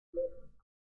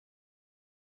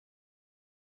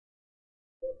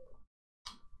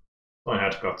 If I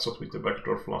had gutsot with the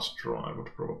backdoor flush draw, I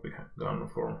would probably have gone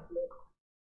for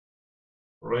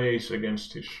raise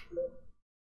against his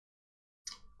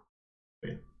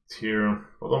bet here.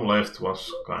 Bottom left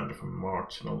was kind of a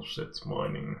marginal set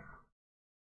mining.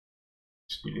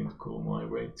 Which didn't go my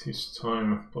way this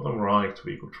time. Bottom right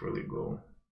we could really go.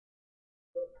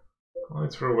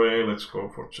 Either way, let's go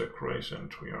for check raise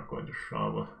and we are going to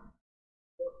shove.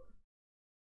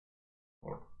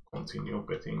 Or continue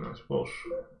betting, I suppose.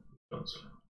 Don't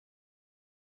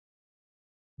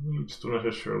need to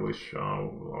necessarily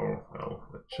shove, or well,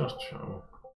 let's just shove.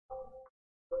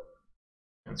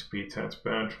 Can't be that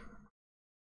bad.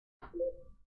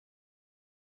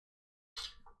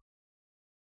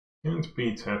 Can't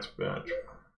be that bad.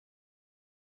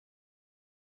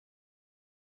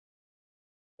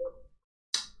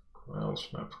 Well,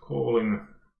 snap calling.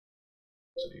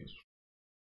 Jeez.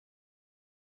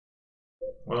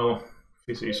 Well,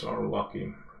 fizzies are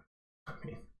lucky. I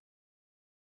mean,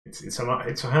 it's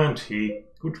a hand he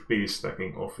could be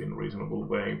stacking off in reasonable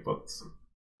way, but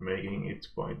making it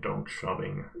by donk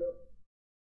shoving.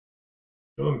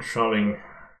 Donk shoving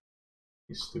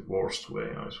is the worst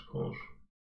way, I suppose.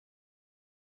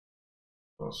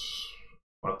 Because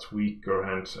what weaker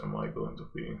hands am I going to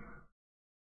be?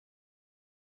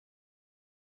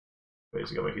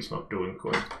 Basically, he's not going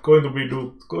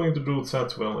to do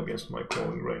that well against my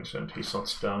calling range, and he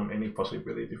shuts down any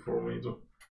possibility for me to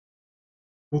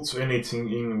put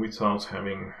anything in without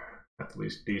having at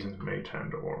least decent mate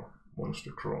hand or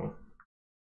monster draw,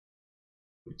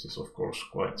 which is of course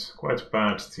quite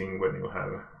bad thing when you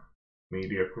have a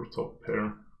mediocre top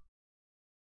pair.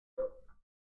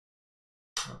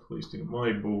 At least in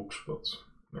my books, but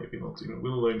maybe not in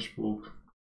Villain's book.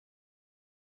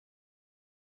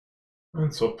 And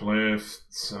top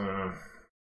left, I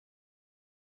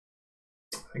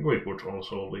think we could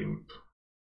also limp.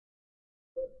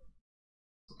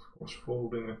 Of course,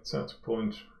 folding at that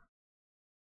point.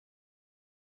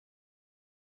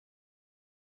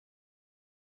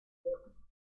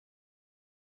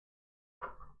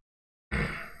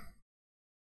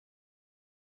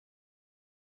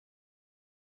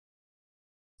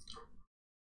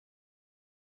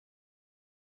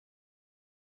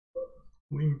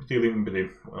 Limpity limpity.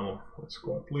 Well, let's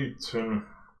complete turn.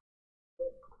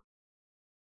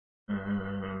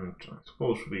 And I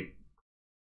suppose we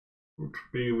could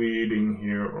be leading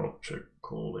here or check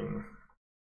calling.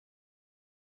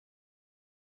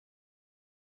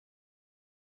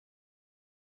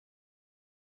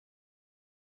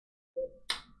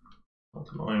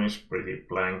 But mine is pretty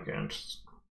blank and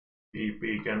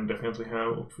BP can definitely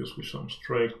have obviously some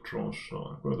straight draws, so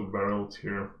I'm going to barrel it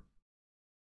here.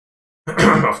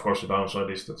 Of course, the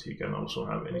downside is that he can also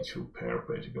have any two pair,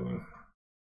 basically.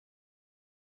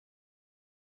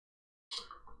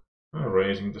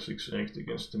 Raising the 6-8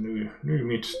 against the new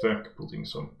mid stack, putting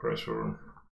some pressure.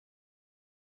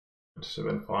 And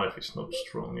 7-5 is not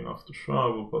strong enough to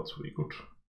shove, but we could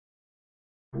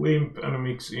limp and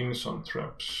mix in some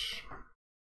traps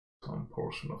some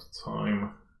portion of the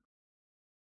time.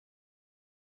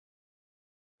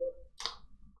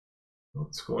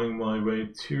 Not going my way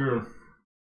here.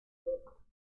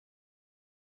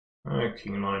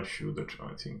 King 9 shooter,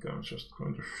 I think I'm just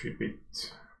going to ship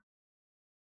it.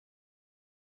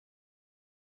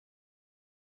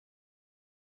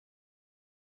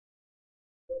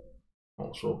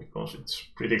 Also because it's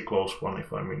pretty close one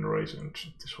if I'm in raise and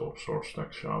this whole short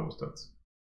stack shove that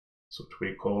should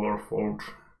we call or fold.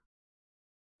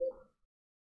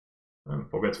 And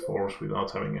pocket 4s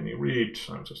without having any reach,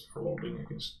 I'm just folding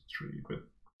against 3-bet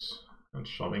and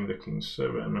shoving the king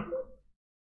 7.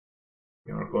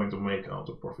 We are going to make out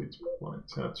a profit like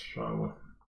that shove.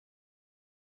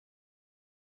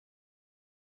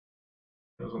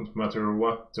 Doesn't matter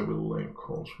what the will lane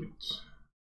calls with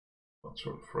what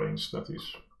sort of range that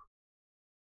is.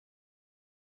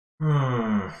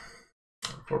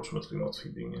 Unfortunately not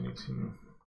hitting anything.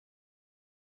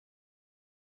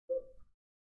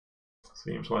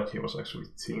 Seems like he was actually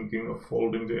thinking of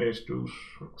folding the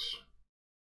ace-deuce, which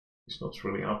is not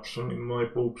really option in my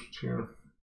books here.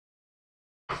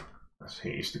 As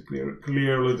he is the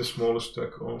clearly the smallest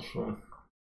stack also.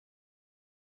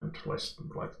 And less than,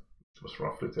 like, it was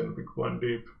roughly 10 big blind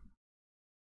deep.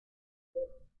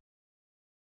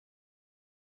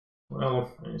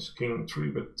 Well, it's king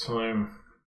 3-bet time.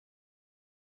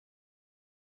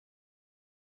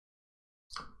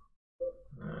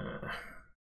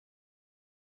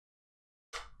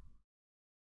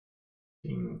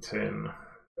 King 10.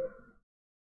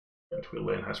 And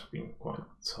lane has been quite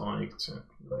tight,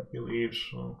 I believe,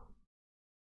 so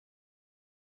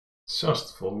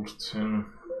just fold 10.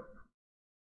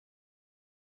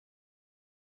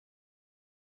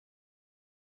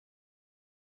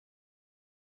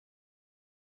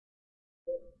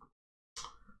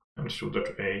 And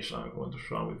suited ace, I'm going to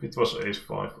shove. If it was ace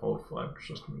 5 or 5,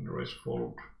 just min raise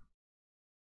fold.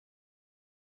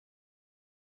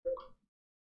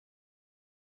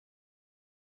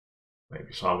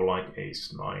 Maybe shove like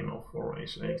ace 9 or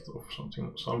ace 8 or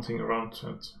something around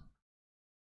that.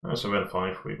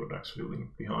 7-5 we could actually link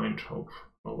behind, hope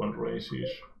no one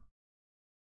raises.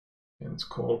 And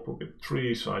call pocket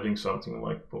 3, so I think something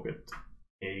like pocket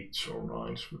 8s or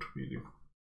 9s would be the...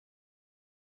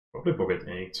 Probably pocket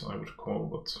 8 I would call,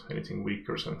 but anything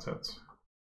weaker than that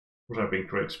would have been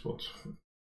great spot.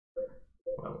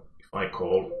 Well, if I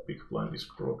call, big blind is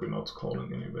probably not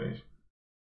calling anyway.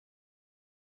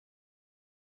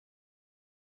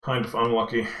 Kind of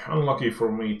unlucky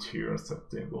for me here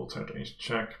that they both had ace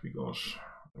jack, because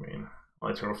I mean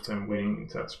either of them winning in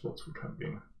that spot would have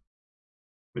been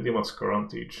pretty much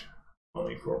guaranteed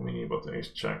money for me, but ace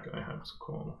jack I have to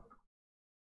call.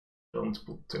 Don't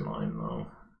put the 9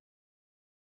 now.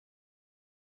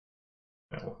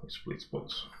 Well, we split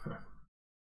spots.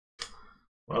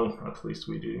 Well, at least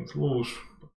we didn't lose,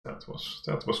 but that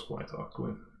was quite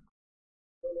ugly.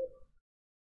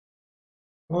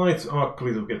 Quite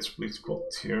ugly to get split spot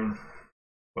here,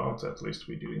 but at least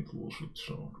we didn't lose it,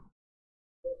 so...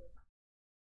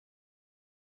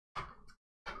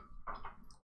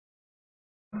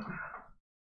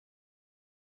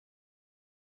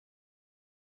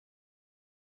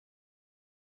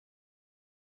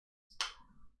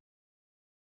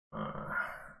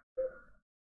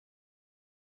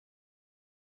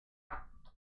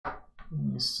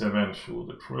 E7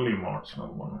 shooter, really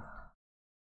marginal one.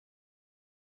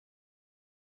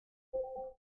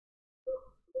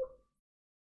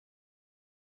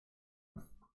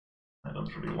 I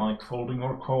don't really like folding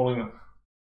or calling.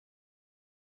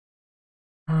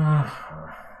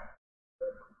 Well,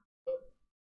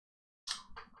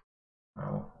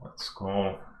 let's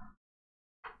call.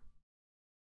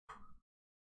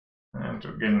 And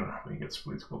again, we get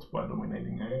split spots by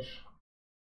dominating ace.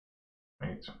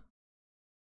 Great.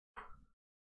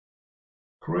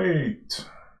 Great!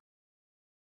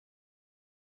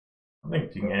 I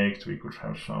think king 8 we could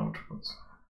have shoved, but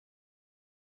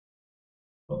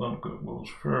bottom goes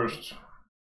first.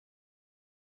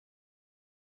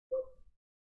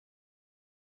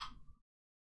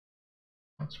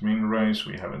 Let's min raise,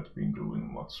 we haven't been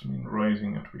doing much min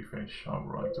raising and we face shove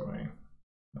right away.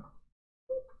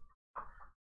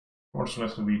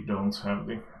 Fortunately we don't have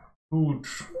the food.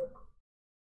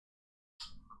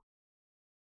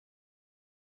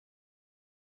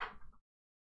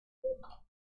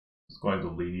 going to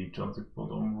lead on the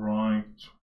bottom right.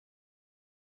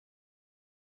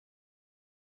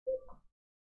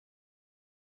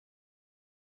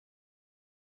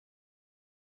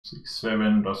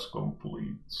 6-7 does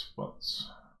complete, but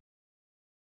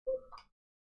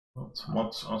not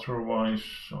much otherwise,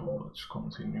 so let's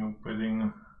continue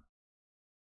betting.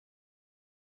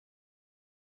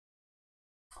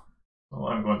 Well,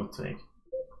 I'm going to take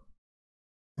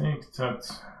that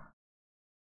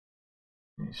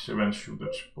 7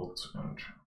 shooter spot and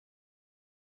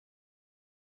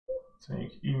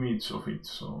take image of it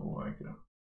so I can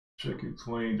check it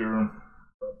later.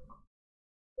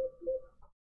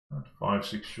 At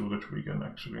 5-6 shooters we can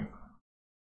actually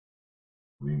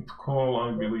limp call,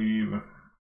 I believe.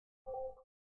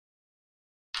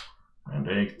 And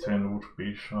 8-10 would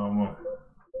be some.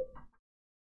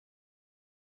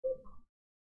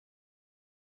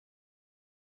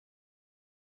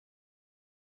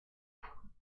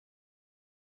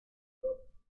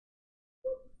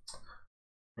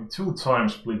 And 2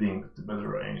 times splitting the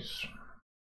better ace.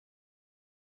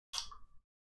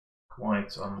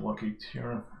 Quite unlucky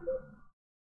here.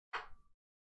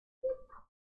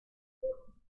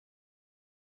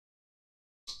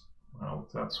 Well,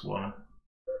 that's one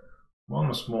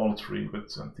small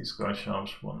 3-bet, and this guy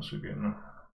shoves once again.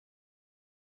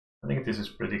 I think this is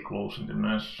pretty close in the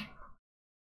mess.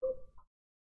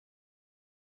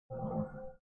 Oh.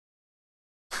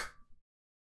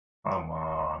 Come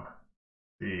on.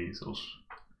 Jesus.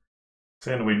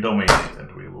 Then we dominate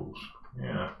and we lose.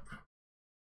 Yeah.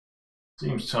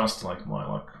 Seems just like my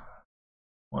luck.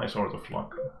 My sort of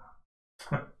luck.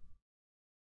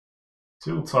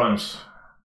 2 times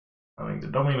having the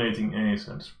dominating ace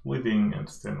and splitting, and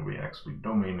then we actually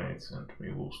dominate and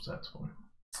we lose that one.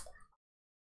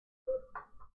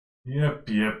 Yep.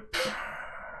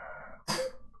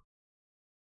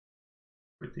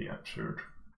 Pretty absurd.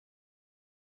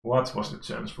 What was the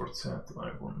chance for that,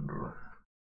 I wonder?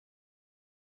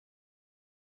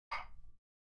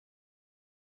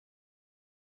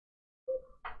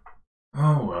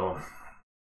 Oh well.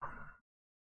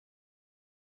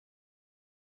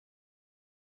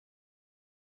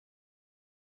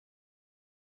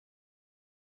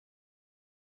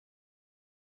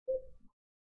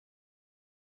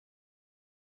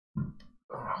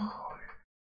 Oh.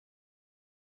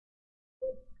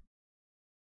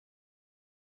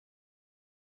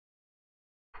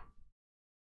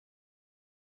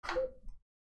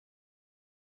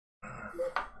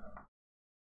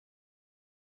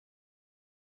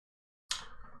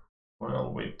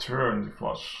 Well, we turn the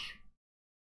flush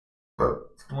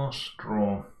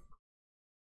draw.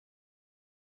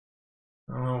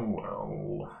 Oh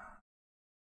well.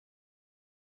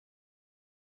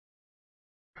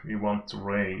 If we want to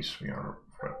raise, we are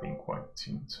prepping quite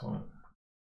thin, so.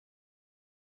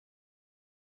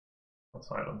 But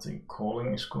I don't think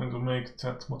calling is going to make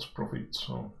that much profit,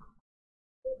 so.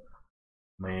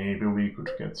 Maybe we could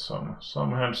get some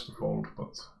hands to fold,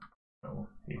 but well,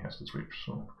 he has the trip,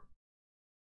 so.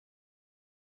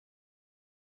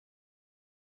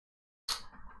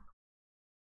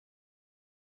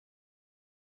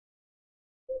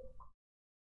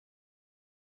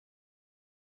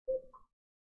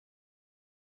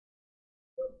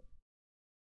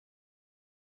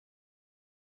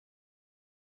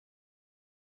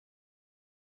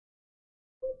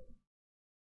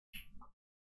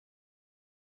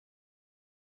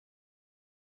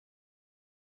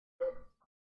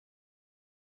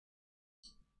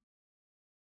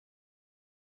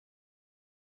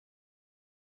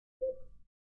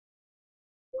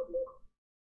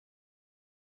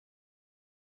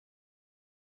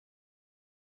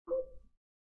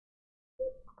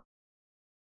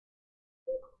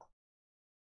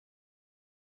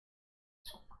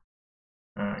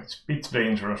 It's a bit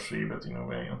dangerous, but in a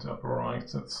way on the upper right,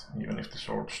 that even if the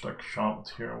short stack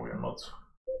shoved here, we are not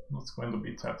going to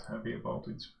be that happy about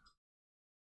it.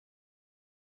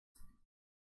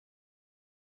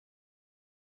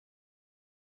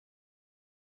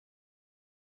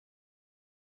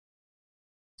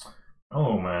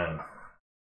 Oh man.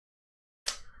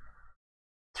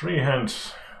 3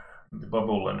 hands in the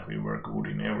bubble and we were good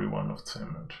in every one of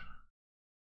them. And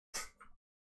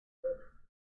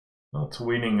not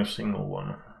winning a single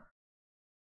one.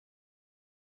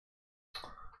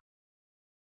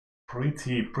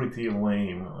 Pretty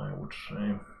lame, I would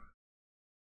say.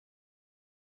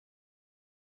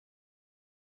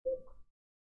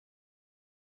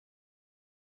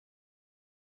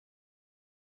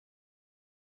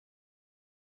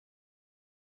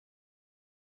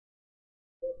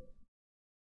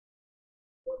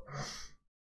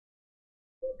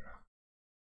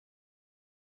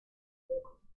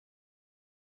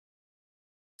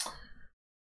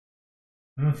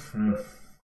 Mm-hmm.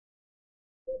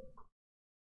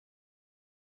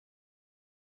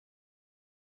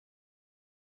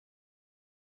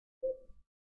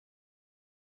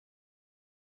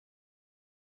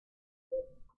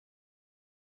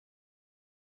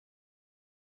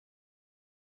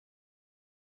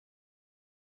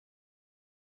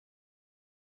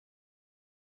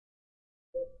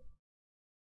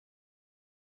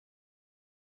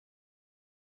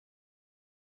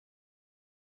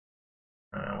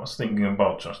 I was thinking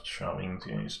about just shoving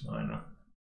the ace-9.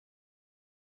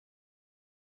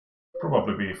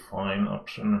 Probably be a fine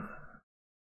option.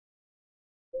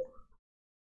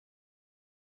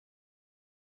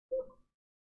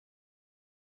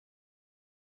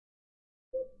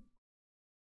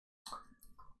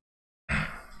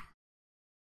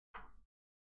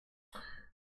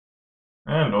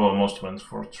 And almost went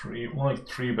for 3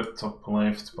 bet top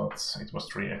left, but it was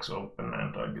 3x open,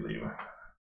 and I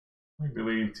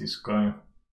believe this guy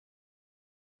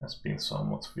has been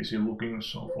somewhat busy looking,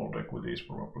 so fold equity is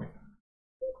probably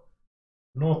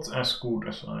not as good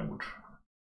as I would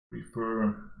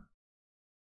prefer.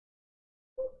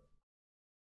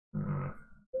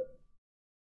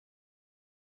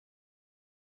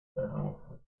 Now,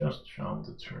 just shove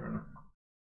the turn.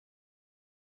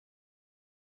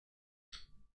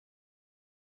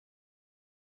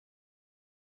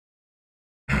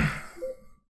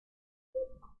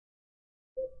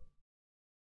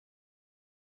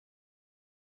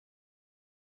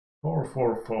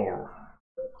 Four.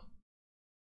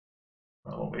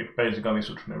 Well, we basically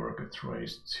should never get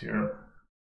raised here.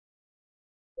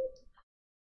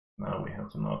 Now we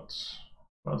have to not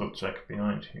rather check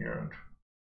behind here and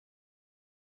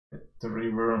hit the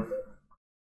river.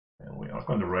 Well, we are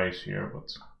going to raise here,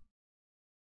 but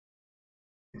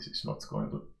this is not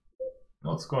going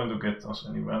to get us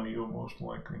any value, most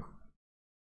likely.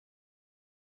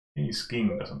 His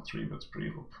king doesn't 3-bet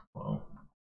preflop. Wow.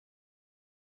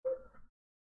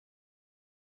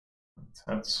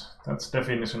 That's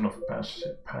definition of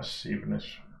passiveness.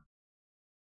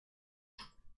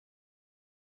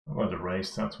 I'm going to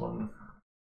raise that one.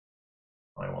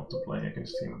 I want to play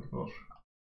against him because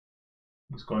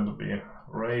he's going to be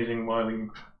raising my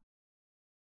limp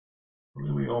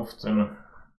really often.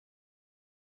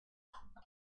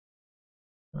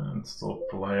 And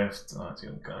top left, I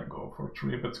think I go for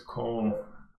 3-bet call.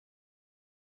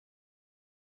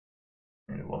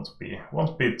 It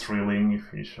won't be thrilling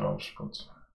if he shoves, but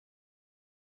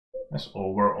as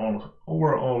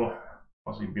overall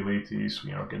possibilities,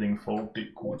 we are getting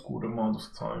 40 good amount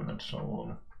of time and so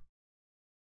on.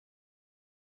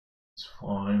 It's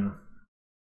fine.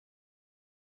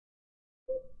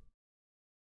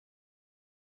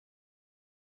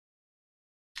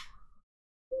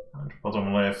 And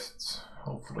bottom left,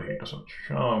 hopefully he doesn't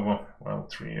shove. Well,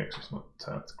 3x is not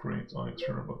that great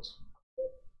either, but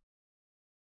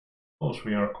suppose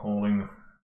we are calling.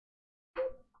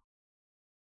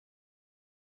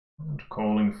 And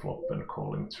calling flop and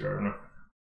calling turn,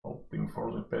 hoping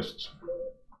for the best.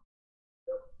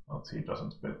 But he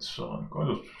doesn't bet, so I'm going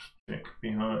to check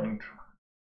behind.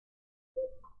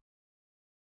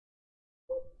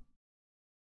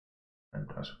 And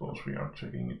I suppose we are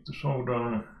checking it to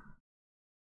showdown.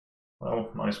 Well,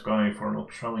 nice guy for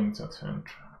not shoving that hand.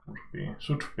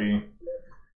 Should be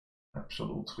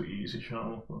absolutely easy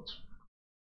shove, but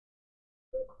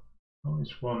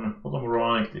nice one. Bottom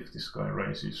right, if this guy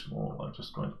raises small, I'm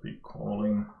just going to be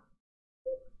calling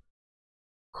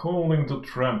the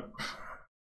trap.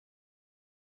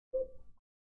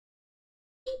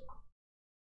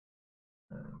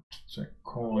 And check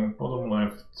calling bottom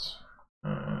left,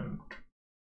 and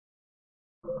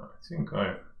I think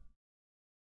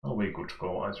well, we could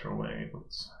go either way,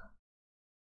 but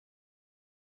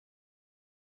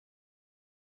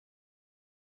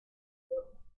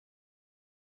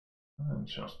and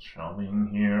just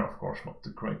shoving here. Of course, not the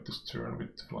greatest turn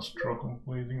with the flush draw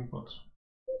completing, but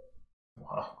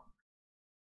wow.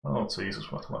 Oh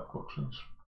Jesus, what luck boxes.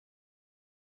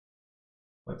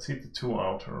 Let's hit the 2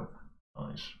 outer.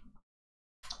 Nice.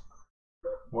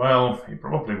 Well, he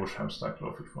probably would have stacked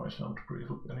off if I shoved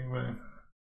preflop anyway.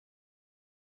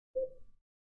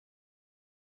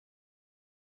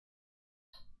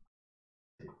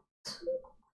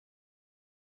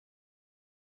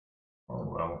 Oh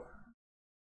well.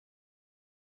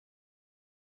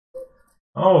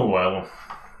 Oh well.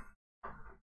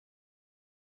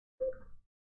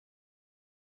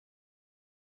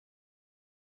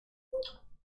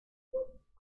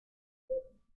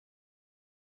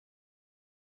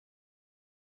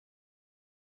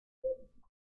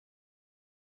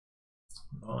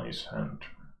 Nice hand.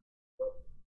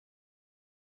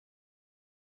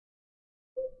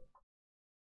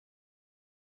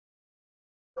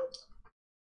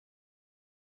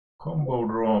 Combo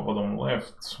draw bottom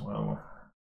left. Well,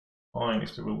 fine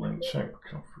if the willing check.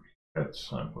 Free bets.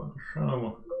 I'm going to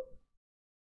show.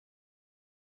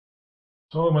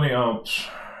 So many outs.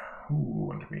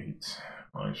 Ooh, and we hit.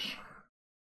 Nice.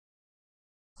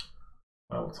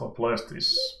 Well, top left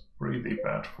is pretty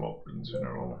bad flop in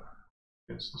general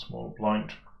against the small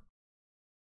blind.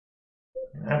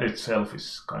 And itself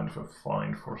is kind of a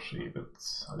fine for c-bet.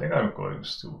 I think I'm going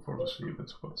still for the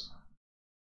c-bet, but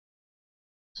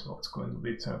it's not going to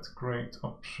be that great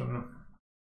option.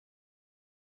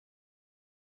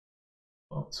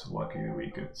 But lucky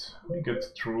we get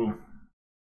through.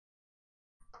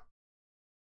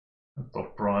 And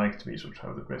top right, we should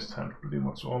have the best hand pretty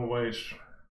much always.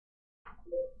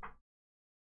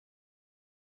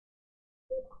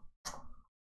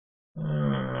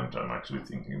 And I'm actually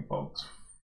thinking about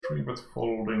 3-bet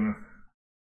folding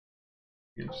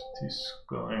against this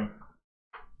guy.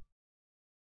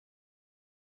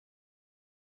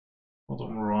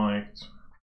 Bottom right.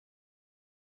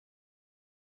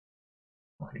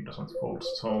 Oh, he doesn't fold,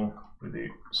 so pretty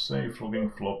safe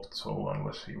looking flop, so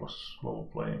unless he was slow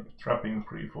playing, trapping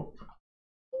pre-flop.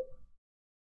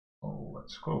 So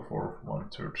let's go for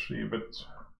 1/3 c-bet.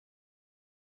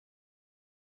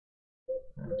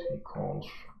 And he calls.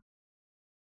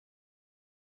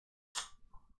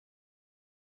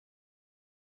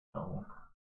 Oh,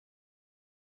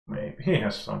 maybe he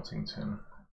has something then.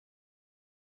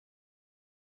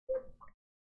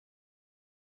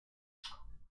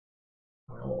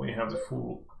 Well, we have the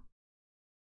full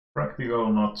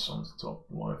practical nuts on the top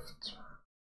left.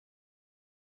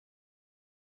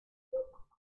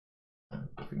 I'm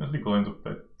definitely going to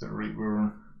bet the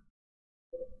river.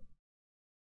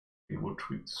 He would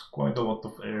with quite a lot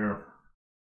of air.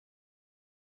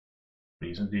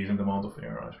 Decent amount of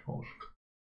air, I suppose.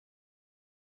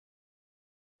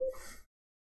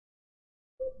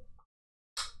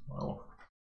 Well,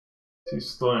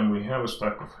 this time we have a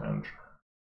stack of hand.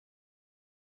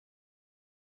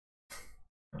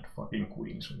 And fucking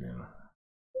queens again.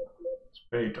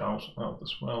 Spade out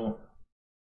as well.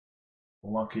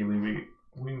 Luckily we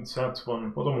win that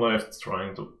one. Bottom left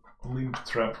trying to limp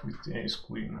trap with the ace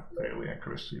queen. Fairly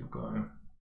aggressive guy.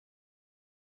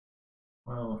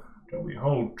 Well, do we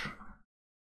hold?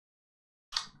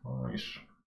 Nice.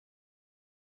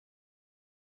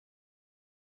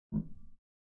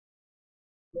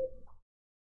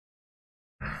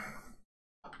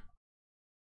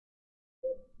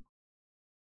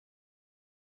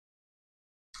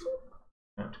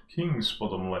 And kings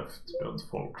bottom left, don't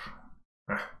fold.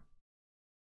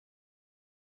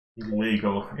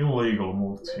 Illegal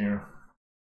moved here.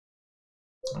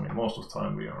 I mean, most of the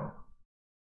time we are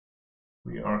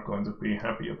going to be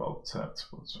happy about that,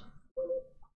 but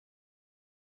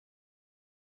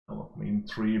well, I mean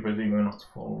 3-betting, not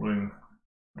folding.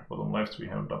 Bottom left we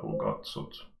have double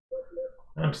gutshot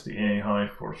and the A high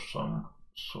for some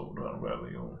soda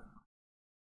value.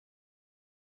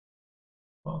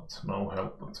 But no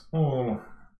help at all.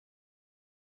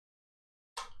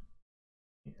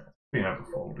 Yeah, we have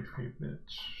to fold if he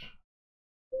bets.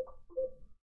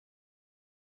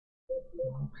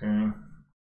 Okay.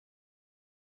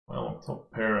 Well,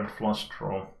 top pair and flush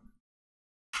draw.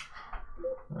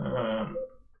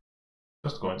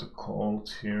 Just going to call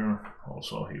it here.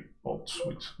 Also he pots,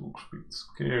 which looks a bit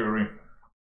scary.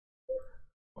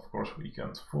 Of course we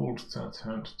can't fold that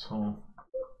hand at all.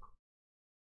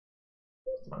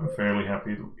 I'm fairly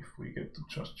happy if we get to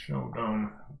just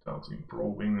showdown without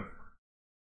improving.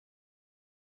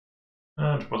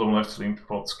 And bottom left linked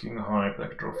pots, king high,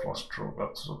 backdoor flush draw,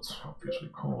 that's obviously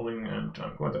calling, and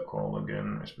I'm going to call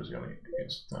again, especially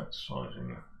against that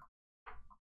sizing.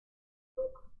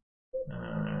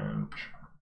 And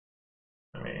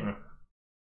I mean,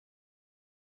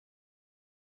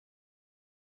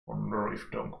 wonder if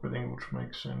donk betting would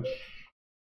make sense.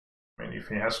 I mean, if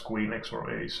he has queen x or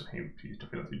ace, he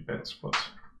definitely bets, but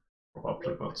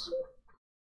probably, but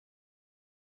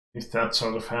it's that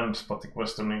sort of hand. But the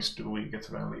question is, do we get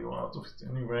value out of it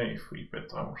anyway if we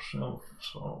bet ourselves?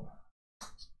 So,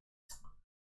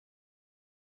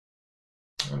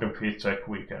 and if he check,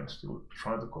 we can still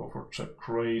try to go for check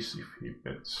raise if he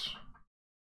bets.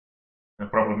 The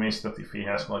problem is that if he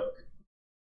has like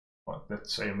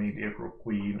let's say a mediocre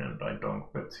queen and I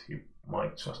don't bet, he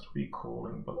might just be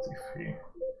calling, but if he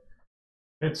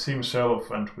bets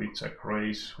himself and we check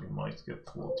raise, we might get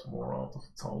a lot more out of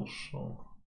those. So.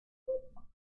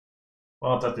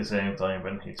 But at the same time,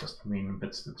 when he just min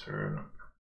bets the turn,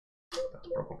 that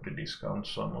probably discounts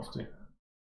some of the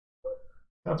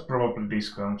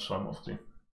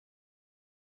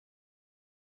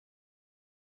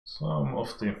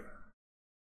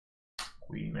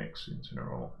queen x in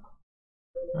general.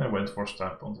 I went for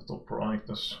stab on the top right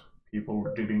as people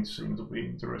didn't seem to be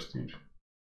interested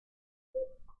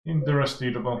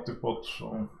about the pot,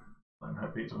 so I'm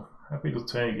happy to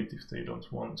take it if they don't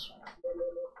want.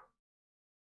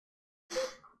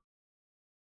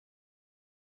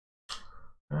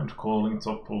 And calling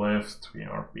top left, we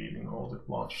are beating all the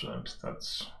bluffs, and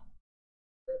that's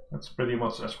pretty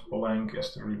much as blank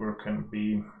as the river can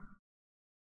be.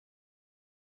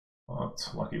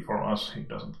 But lucky for us, he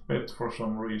doesn't bet for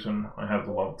some reason. I have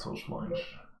to love those lines,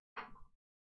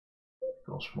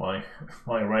 because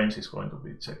my range is going to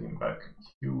be checking back a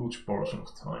huge portion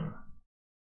of time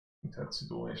in that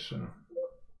situation.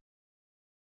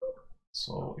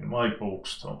 So in my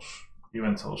books,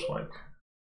 even those like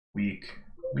weak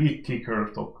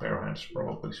kicker top pair hands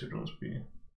probably shouldn't be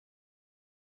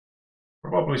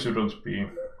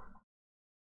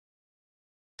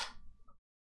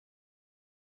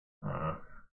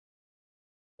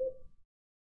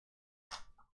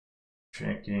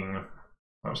checking.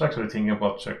 I was actually thinking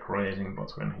about check raising,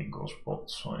 but when he goes pot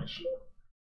size,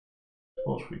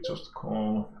 suppose we just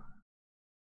call.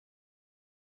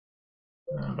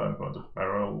 And I'm going to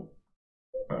barrel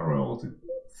the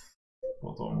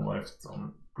bottom left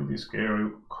on pretty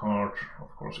scary card.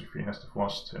 Of course, if he has the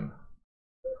flush, then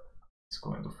it's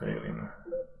going to fail in a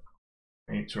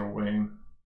major way.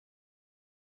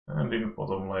 And in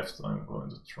bottom left, I'm going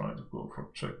to try to go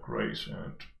for check raise,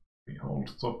 and we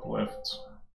hold top left.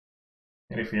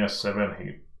 And if he has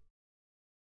 7,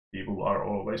 people are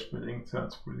always betting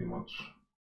that pretty much.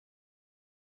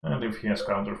 And if he has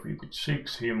counterfeited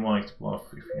 6, he might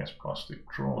bluff. If he has busted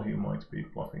draw, he might be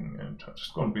bluffing. And I'm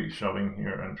just going to be shoving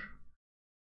here and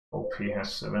hope he has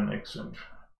 7x and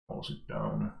close it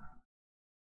down.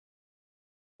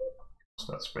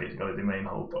 So that's basically the main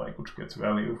hope I could get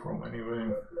value from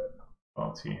anyway.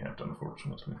 But he had,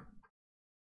 unfortunately.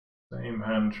 Same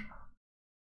hand.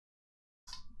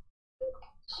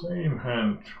 Same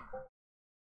hand.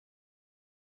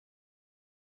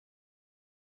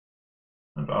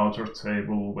 And outer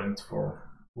table went for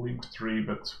limp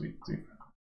 3-bet with the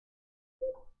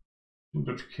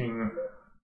suited king.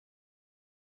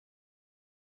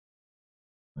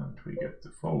 And we get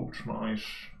the fold,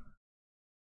 nice.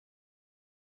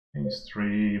 Ace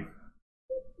 3.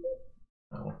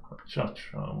 Oh,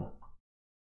 judge.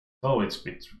 Oh, it's a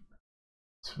bit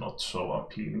not so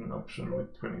appealing option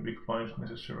with 20 big blinds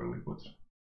necessarily, but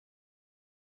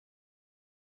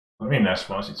I mean, as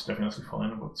far as it's definitely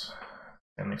fine, but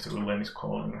and if the villain is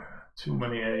calling too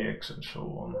many AX and so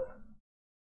on.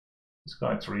 This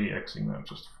guy 3xing, I'm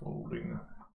just folding.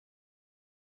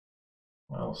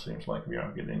 Well, seems like we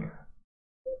are getting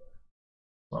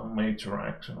some major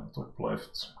action on top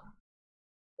left.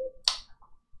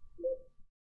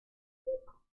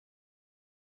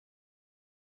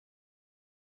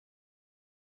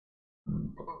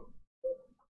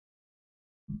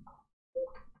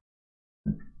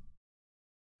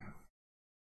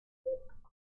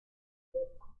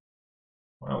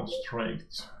 Well,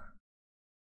 straight.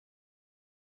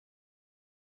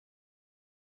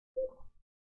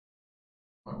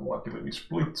 Well, luckily we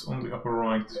split on the upper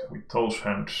right. With those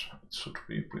hands, it should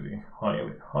be pretty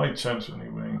high chance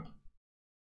anyway.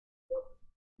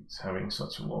 It's having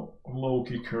such a low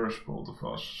kickers, both of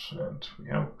us, and we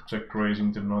have check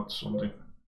raising the nuts on the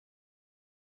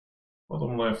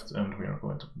bottom left, and we are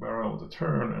going to barrel the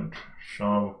turn and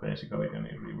shove basically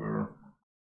any river.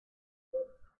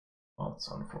 But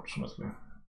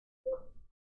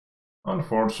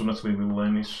unfortunately,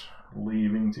 villain is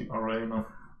leaving the arena,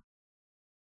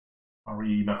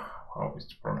 how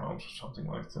it's pronounced, something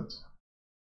like that.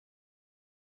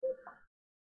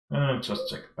 And just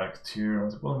check back here on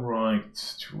the bottom right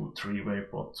to 3-way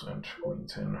pot and queen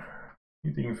 10.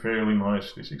 Hitting fairly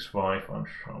nicely, 6-5, I'm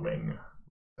shoving.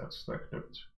 That's stacked up.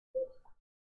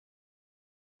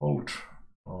 Fold.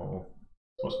 Oh,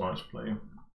 it was nice play.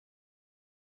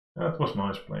 That was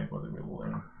nice play by the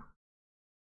villain.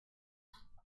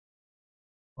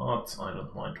 But I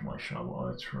don't mind my shove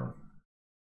either.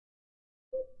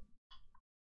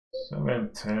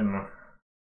 7-10.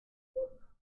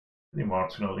 Pretty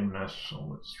marginal in Nash, so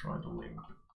let's try to limp.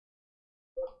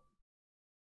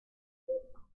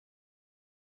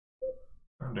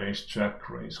 And ace jack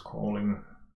raise calling.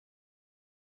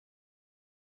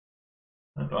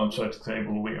 And outside the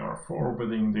table we are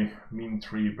 4-betting the min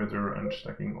 3-better and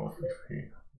stacking off if he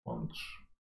wants.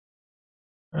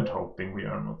 And hoping we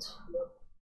are not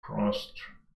crossed.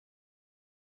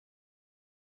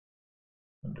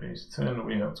 And ace 10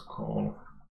 we have to call.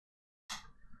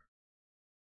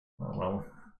 Oh, well,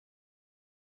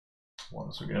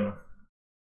 once again,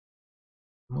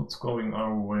 not going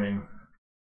our way.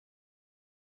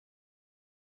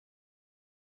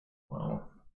 Well,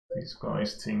 this guy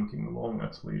is thinking long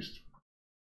at least.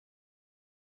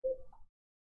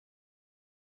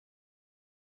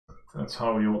 That's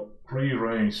how you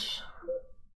re-raise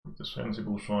with the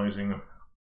sensible sizing,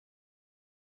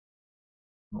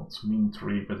 not mint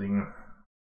 3-betting.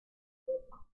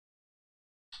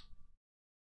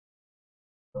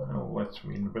 Well, let's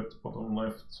min bet bottom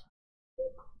left.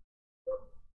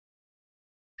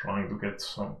 Trying to get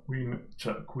some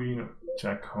queen,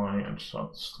 jack high and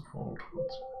shots to fold,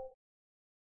 but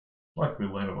like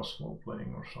Villain was slow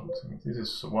playing or something. This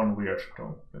is one weird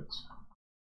don't bet.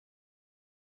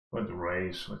 Try to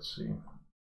raise, let's see.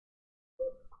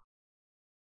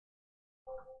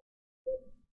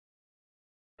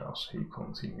 Does he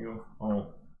continue?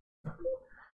 Oh,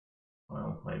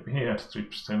 well, maybe he had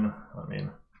trips then. I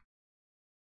mean,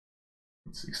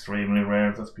 it's extremely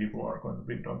rare that people are going to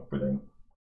be don't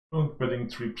betting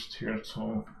trips here,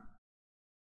 so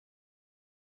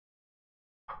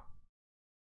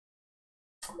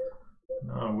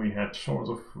now we had sort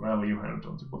of value hand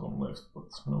on the bottom left, but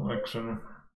no action.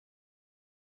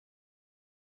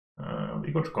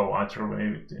 We could go either way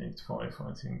with the 8-5,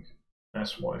 I think.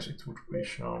 As wise it would be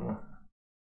shove.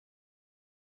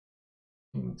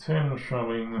 King 10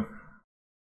 shoving.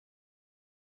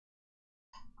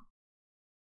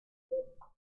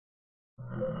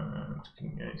 And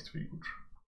King 8 we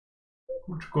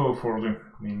could go for the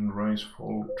min raise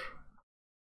fold.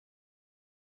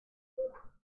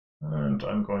 And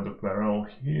I'm going to barrel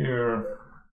here.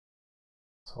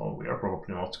 So we are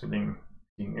probably not getting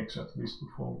King X at least to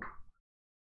fold.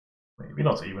 Maybe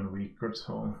not even weaker,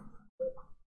 so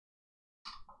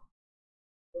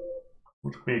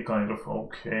would be kind of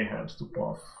okay hand to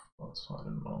bluff, but I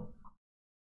don't know.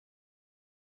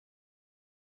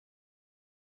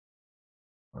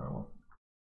 Well,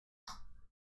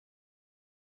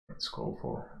 let's go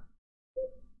for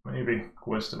maybe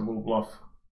questionable bluff.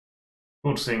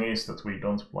 Good thing is that we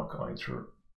don't block either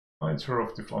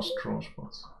of the flush draws,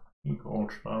 but he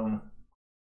goes down.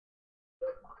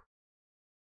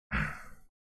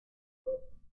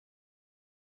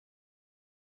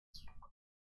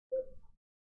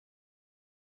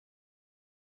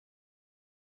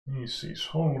 He sees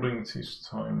holding this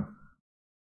time.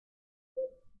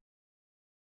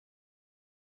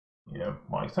 Yeah,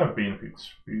 might have been a bit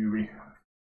spewy.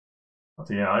 But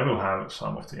yeah, I will have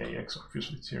some of the AX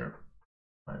obviously here.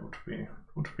 I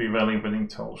would be value betting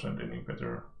 1000 any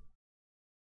better.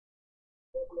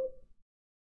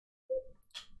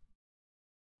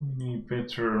 Any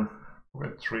better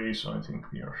red 3s, I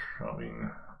think we are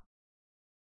shoving.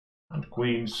 And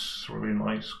queens, really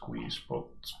nice squeeze spot.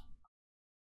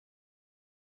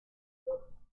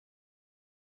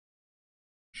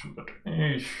 Sugar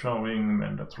A shoving,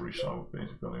 mandatory shove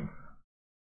basically.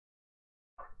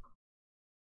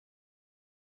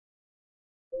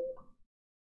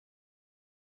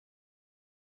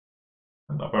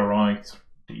 And upper right,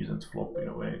 decent flop in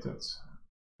a way that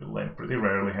Villain pretty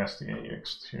rarely has the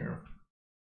AX here.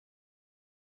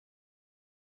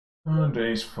 And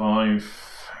ace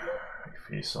 5,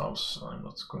 if he shoves, I'm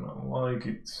not gonna like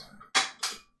it.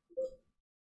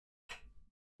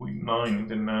 Queen 9 in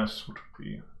the NAS would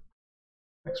be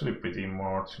actually pretty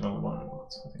marginal one,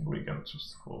 but I think we can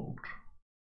just fold.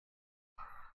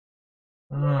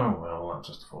 Oh well, I'm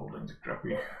just folding the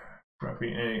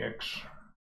crappy AX.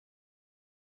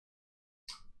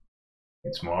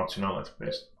 It's marginal at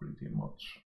best, pretty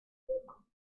much.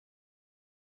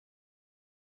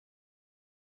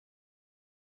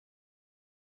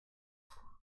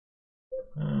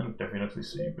 And definitely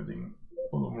see betting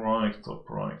bottom right, top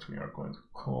right, we are going to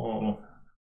call.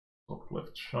 Top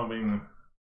left shoving.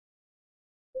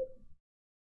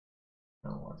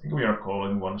 Well, I think we are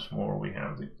calling once more. We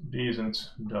have the decent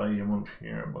diamond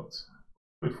here, but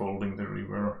we're folding the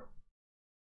river.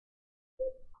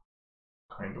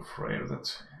 Kind of rare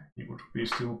that he would be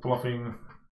still bluffing.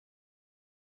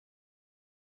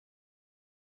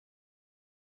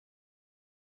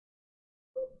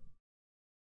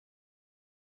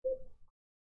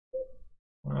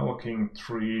 Well, King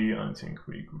 3, I think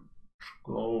we could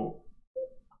go.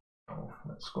 Oh,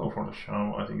 let's go for the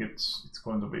shove. I think it's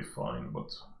going to be fine, but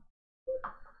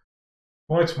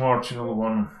quite marginal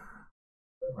one.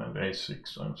 And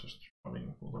a6, I'm just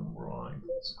shoving bottom right.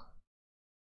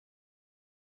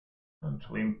 And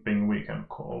limping we can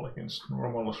call against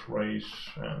normal's raise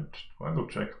and try to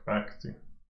check back the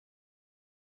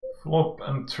flop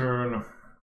and turn.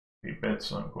 He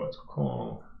bets, I'm going to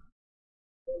call.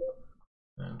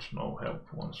 And no help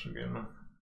once again.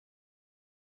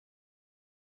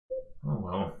 Oh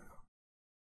well.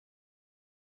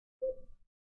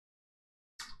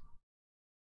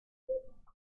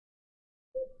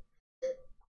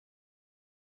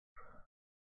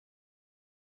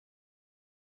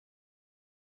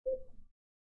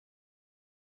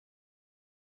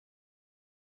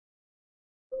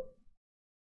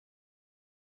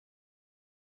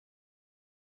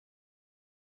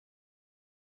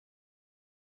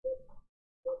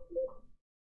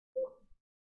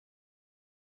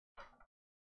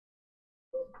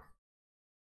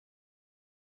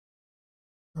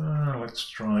 Let's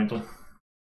try to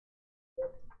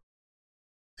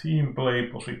team play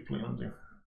possibly on the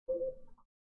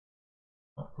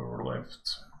upper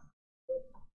left.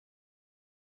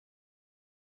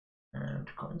 And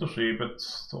going to see bet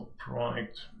top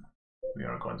right. We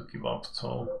are going to give up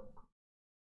though.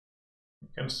 We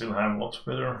can still have lots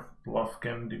better bluff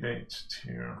candidates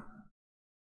here.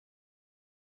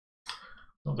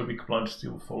 Not the big blind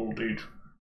still folded.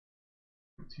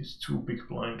 It is too big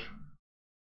blind.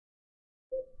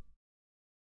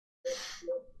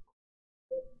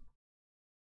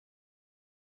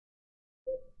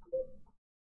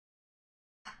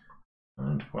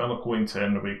 And well, queen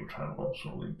 10 we could have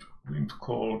also limp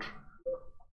called.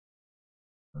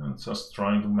 And just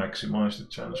trying to maximize the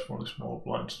chance for the small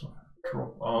blinds to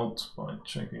drop out by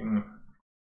checking.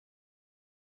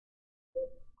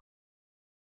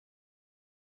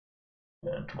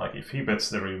 And like if he bets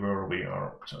the river, we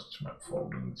are just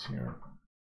folding it here.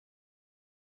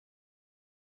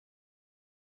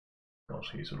 Because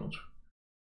he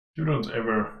shouldn't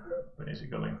ever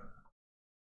basically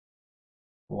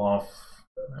bluff,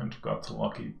 and got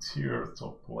lucky here,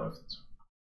 top left.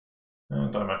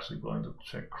 And I'm actually going to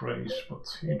check raise, but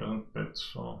he doesn't bet,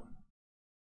 so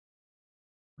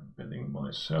I'm betting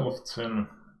myself then.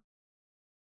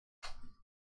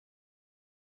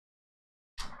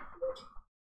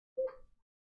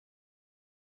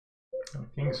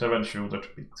 And king 7 shoot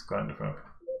at bit kind of a,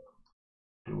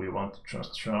 do we want to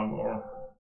just shove or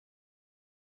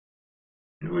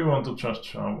do we want to just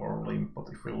shove or limp? But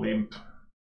if we limp,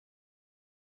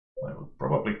 I would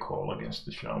probably call against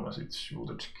the shove as it's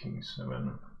suited king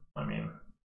 7. I mean,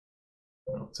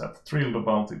 I'm not that thrilled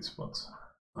about it, but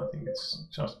I think it's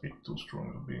just a bit too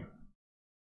strong to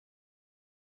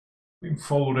be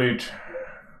folded.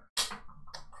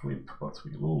 Flip, but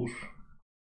we lose.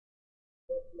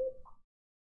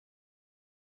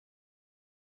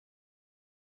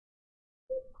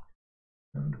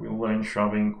 And we'll learn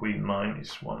shoving queen 9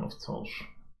 is one of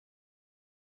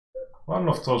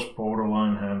those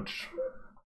borderline hands.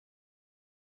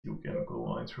 You can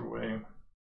go either way.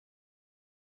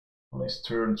 Nice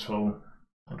turn, so,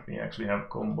 and we actually have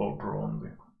combo draw on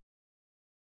the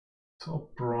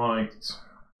top right.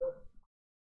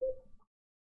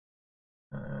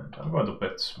 And I'm going to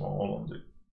bet small on the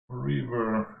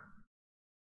river.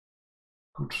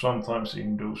 Could sometimes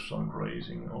induce some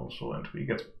raising also, and we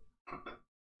get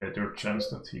better chance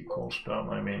that he calls down.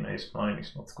 I mean, ace 9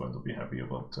 is not going to be happy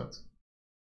about that.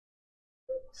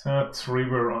 That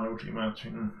river, I would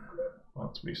imagine.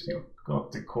 But we still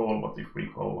got the call, but if we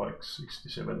call like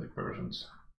 60-70%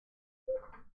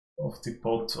 of the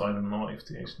pot, I don't know if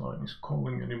the ace 9 is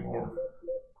calling anymore.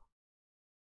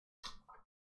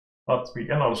 But we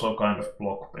can also kind of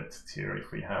block bet here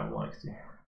if we have like the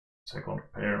second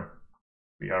pair.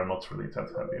 We are not really that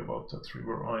happy about that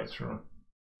river either,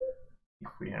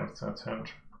 if we have that hand.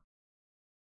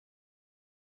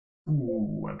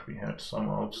 Ooh, and we had some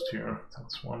outs here,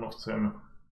 that's one of them.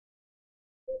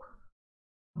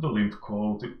 The limp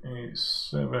call, the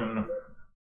a7.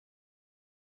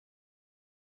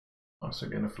 Once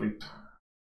again a flip.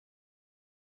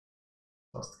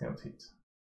 Just can't hit.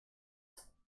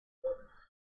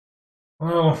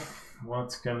 Well,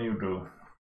 what can you do?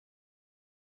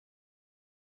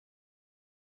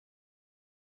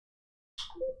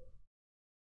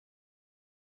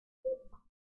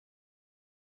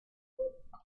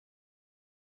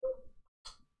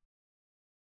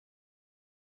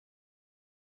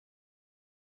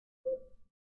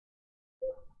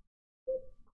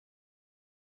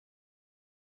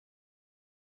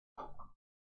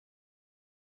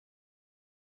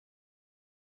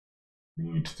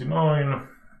 Need the 9.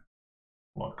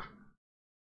 Block.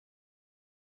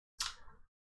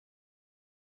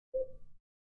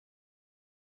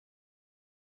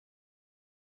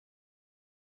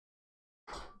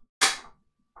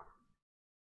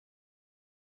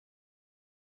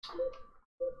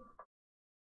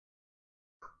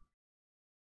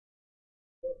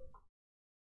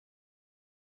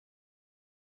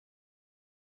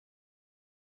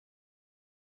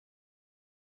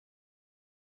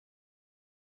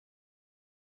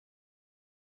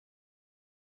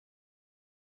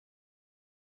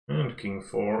 And king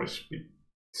 4 is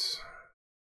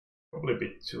probably a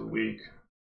bit too weak.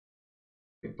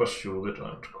 It was shielded,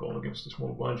 I would call against the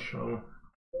small blind shove.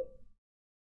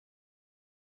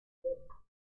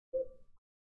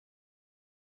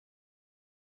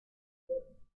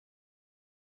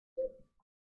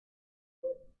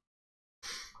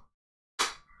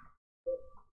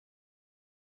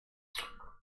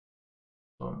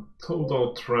 Some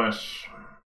total trash.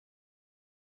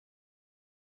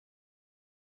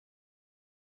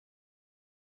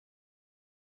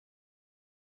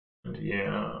 And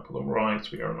yeah, bottom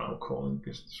right, we are now calling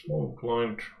against the small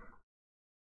blind.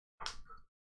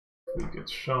 We get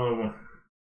shove.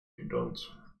 We don't.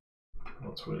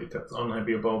 Not really that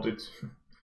unhappy about it.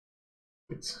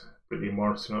 It's pretty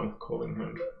marginal calling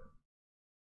hand.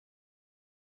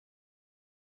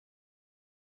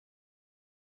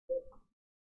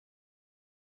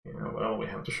 Yeah, well, we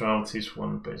have to shove this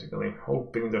one basically,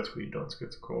 hoping that we don't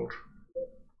get called.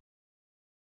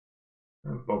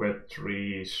 And pocket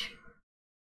 3s.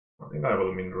 I think I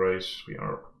will min raise. We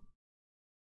are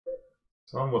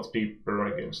somewhat deeper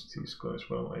against these guys.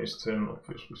 Well, ace 10,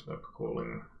 obviously snap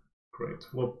calling. Great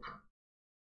flop.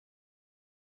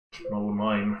 No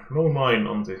 9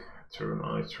 on the turn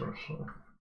either, so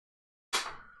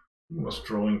he was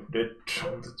drawing dead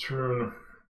on the turn.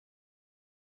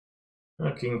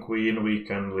 King queen, we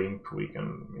can limp, we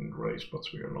can min raise, but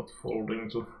we are not folding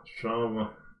to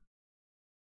shove.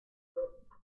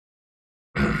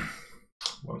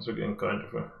 Once again, kind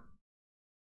of a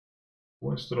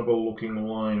questionable looking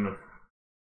line.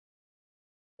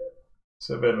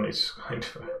 7 is kind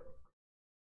of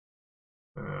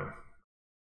a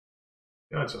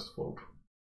yeah, just fold.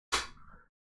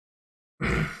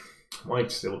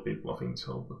 Might still be bluffing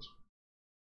so, but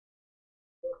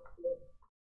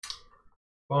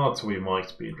we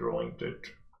might be drawing dead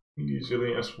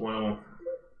easily as well.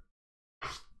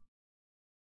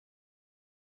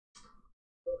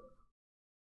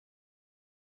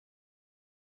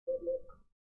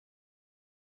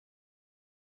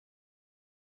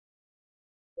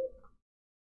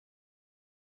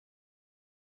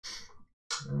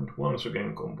 And once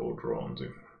again combo draw on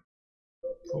the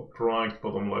top right,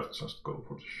 bottom left, just go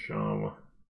for the shove.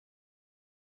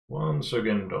 Once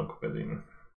again dunk betting.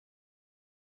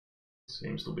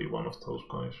 Seems to be one of those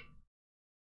guys.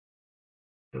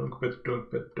 Dunk bet,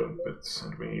 dunk bet, dunk bet,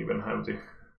 and we even have the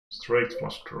straight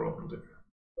flush draw on the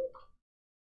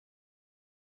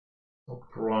top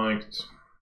right.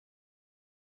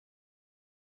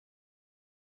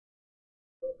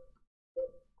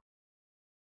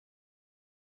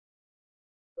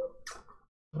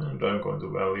 And I'm going to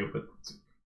value bet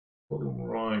bottom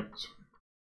right.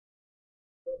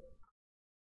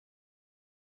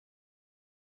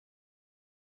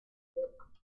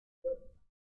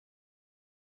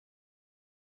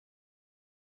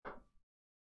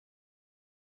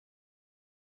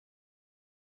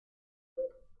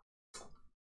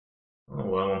 Oh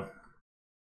well.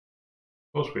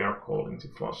 Suppose we are calling the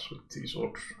flush with these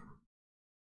odds.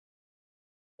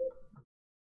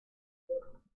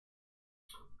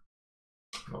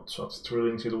 Not such a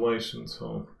thrilling situation,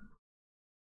 so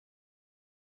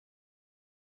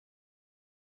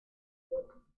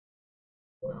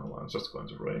well, I'm just going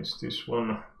to raise this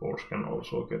one. Boards can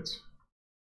also get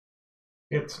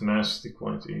nasty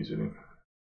quite easily.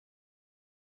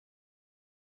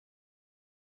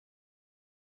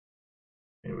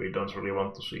 And we don't really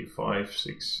want to see 5,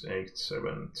 6, 8,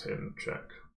 7, 10,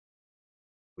 jack,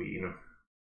 queen.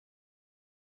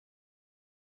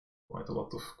 Quite a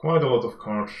lot of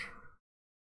cards.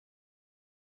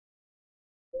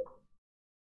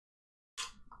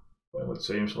 Well, it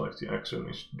seems like the action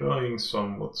is dying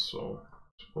somewhat, so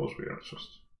I suppose we are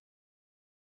just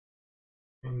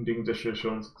ending the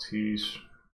session to tease.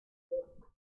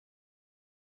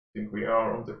 I think we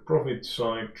are on the profit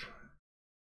side.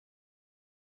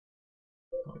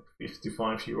 Like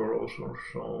 55 euros or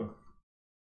so.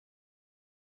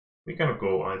 We can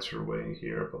go either way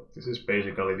here, but this is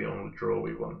basically the only draw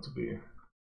we want to be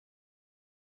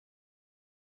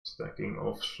stacking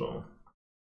off, so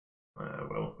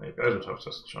well, maybe I should have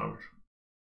just jumped.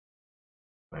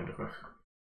 Kind of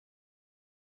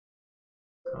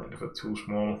a too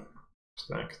small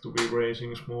stack to be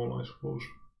raising small, I suppose.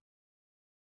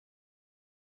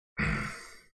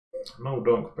 No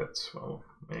donk bet. Well,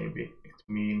 maybe it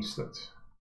means that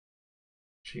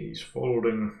she's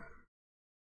folding.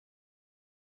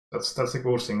 That's the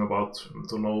good thing about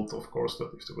to note, of course,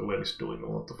 that if the villain is doing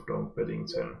a lot of donk betting,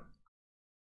 then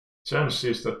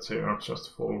chances that they are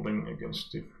just folding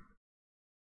against the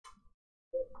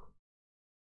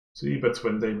See, but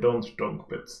when they don't donk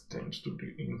bet tends to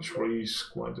increase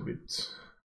quite a bit.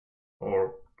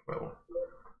 Or, well,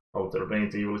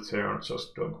 alternatively they are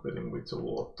just donk betting with a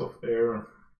lot of air,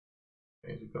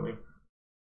 basically.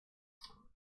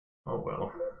 Oh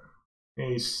well.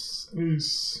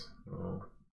 Ace. Oh.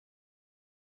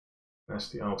 That's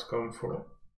the outcome for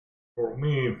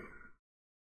me.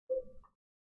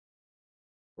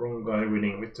 Wrong guy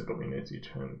winning with the dominated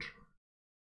hand.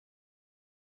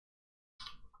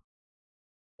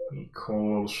 He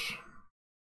calls.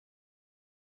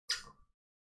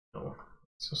 No,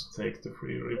 just take the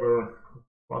free river.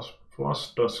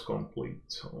 Plus does complete,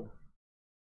 so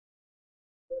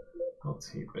not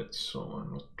he bets, so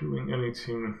I'm not doing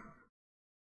anything.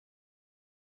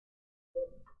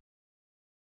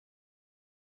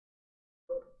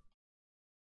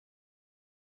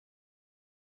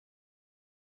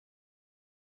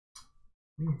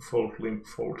 Limp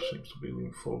fold seems to be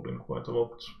limp folding quite a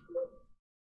lot.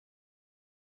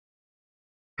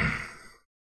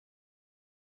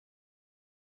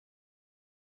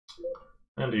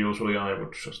 And usually I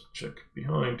would just check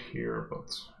behind here, but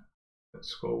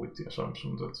let's go with the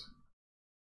assumption that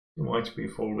he might be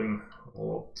folding a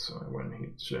lot when he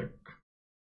check.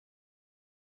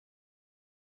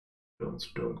 Don't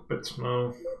bet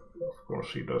now. Of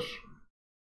course he does.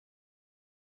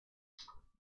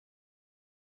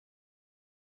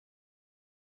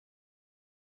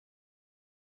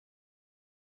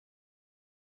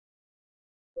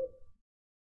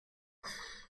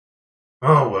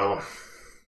 Oh well.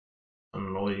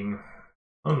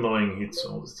 Annoying hits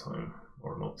all the time,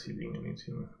 or not hitting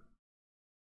anything.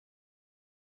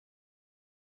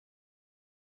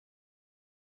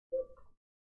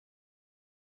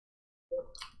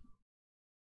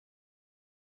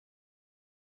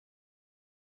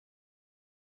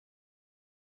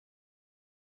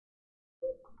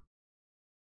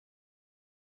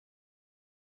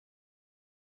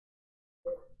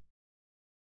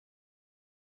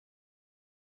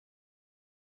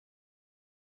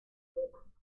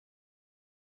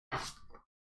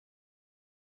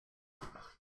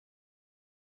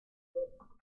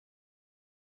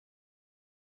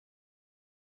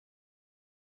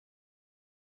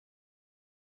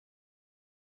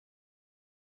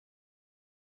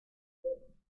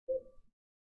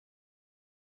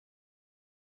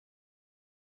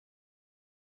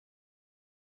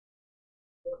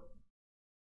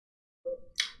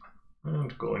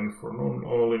 And going for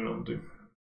non-all-in on the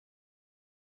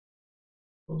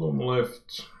bottom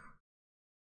left.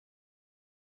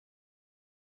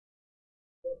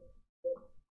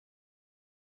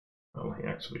 Well, he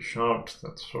actually shoved,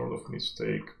 that's sort of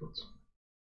mistake, but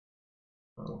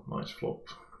well, nice flop.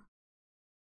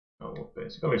 Well,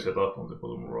 basically set up on the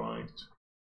bottom right.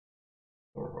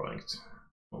 Or right.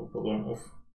 Or bottom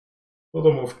of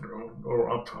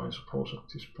or up, I suppose,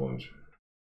 at this point.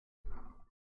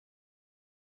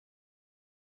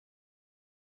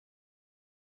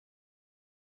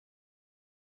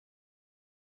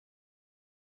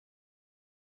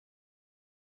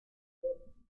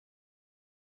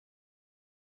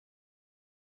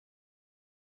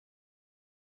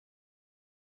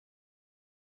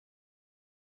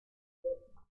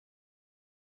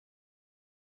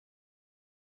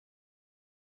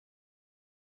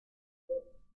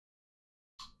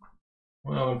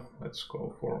 Well, let's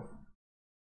go for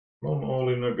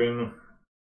non-all-in again.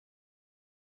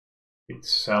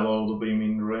 It's shallow to be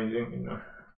min-raising in a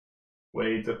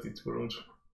way that it wouldn't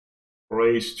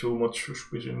raise too much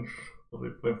suspicion,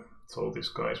 possibly. So this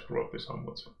guy is probably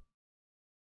somewhat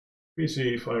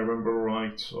busy if I remember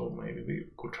right, so maybe we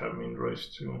could have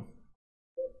min-raised too.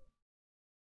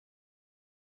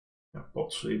 Yeah,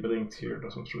 pot sleeping here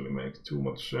doesn't really make too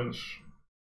much sense.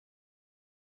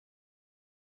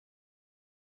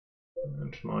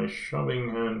 And nice shoving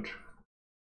hand,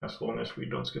 as long as we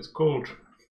don't get called.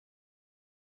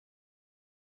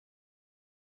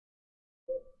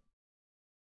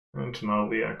 And now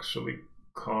we actually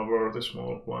cover the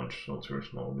small blind, so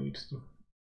there's no need to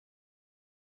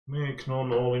make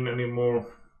non-all-in anymore.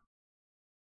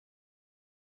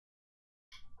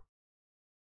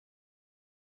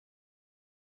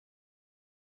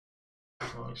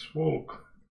 Nice walk.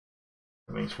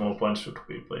 I mean, small blind should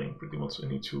be playing pretty much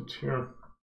any suit here.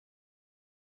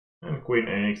 And queen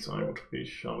 8, I would be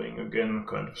shoving again,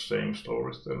 kind of same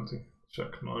story as the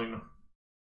jack 9.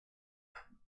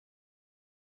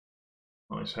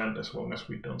 Nice hand as long as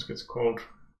we don't get called.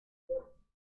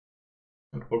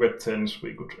 And pocket 10s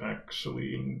we could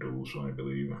actually induce, I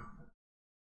believe.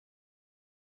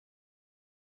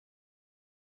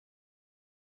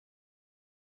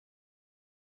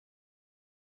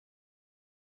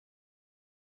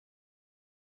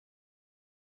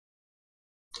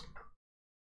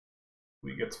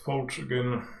 we get folds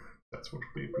again, that would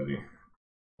be pretty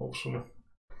awesome.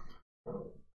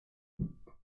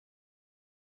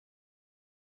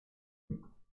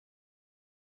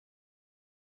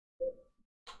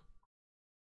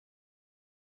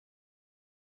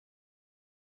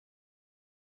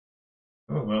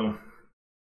 Oh well,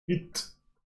 hit.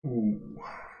 Ooh,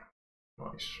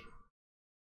 nice.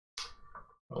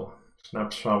 Well,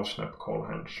 snap shove, snap call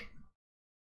hands.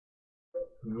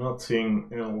 Nothing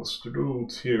else to do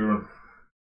here.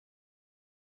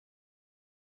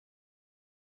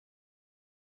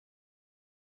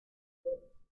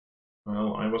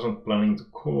 Well, I wasn't planning to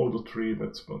call the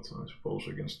 3-bet, but I suppose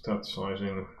against that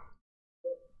sizing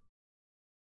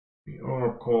we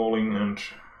are calling and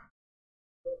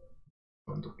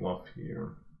going to bluff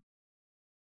here.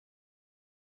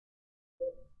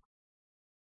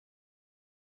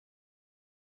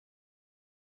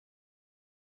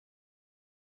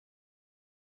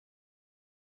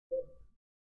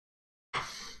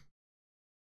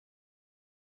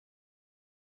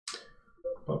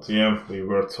 But yeah, we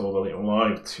were totally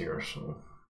alive here, so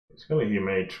basically he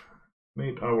made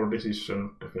our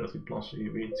decision, definitely plus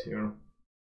EV here.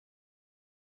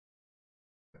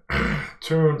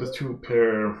 Turn the 2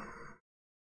 pair. It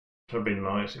would have been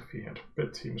nice if he had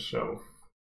bet himself.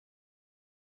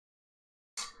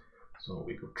 So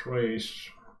we could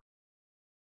raise.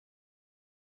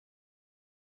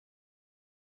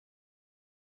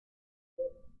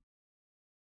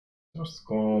 Just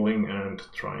calling and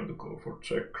trying to go for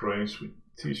check raise with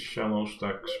these shallow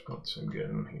stacks, but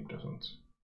again he doesn't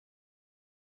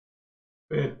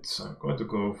bet. I'm going to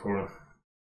go for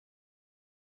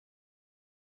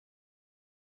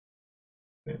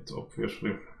bet,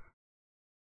 obviously.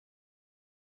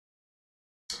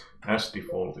 As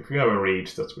default, if you have a read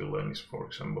that will end, for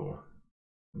example,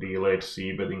 delayed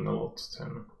c-betting a lot,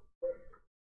 then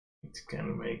it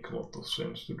can make a lot of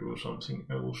sense to do something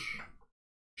else.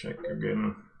 Check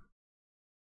again.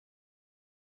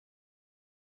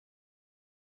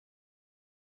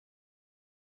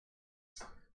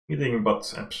 Hitting,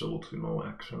 but absolutely no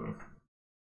action.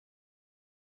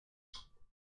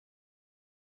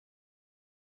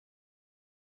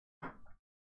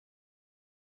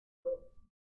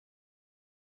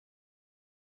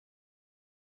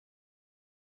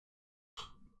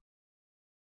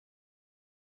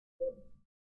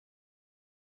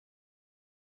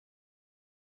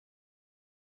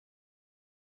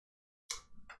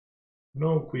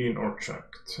 No queen or jack,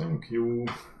 thank you.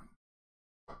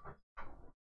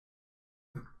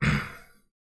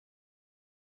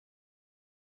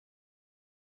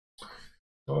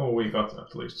 So we got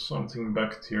at least something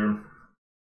back here.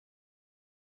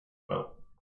 Well,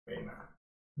 I mean,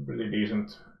 really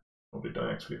decent. Or did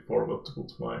I actually forgot to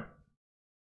put my...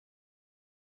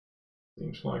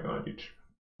 Seems like I did.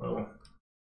 Well,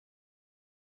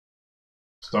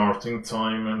 starting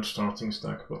time and starting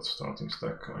stack, but starting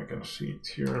stack I can see it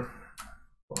here.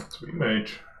 But we made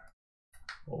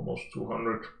almost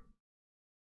 200.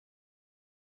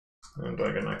 And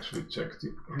I can actually check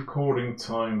the recording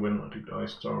time. When did I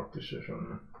start the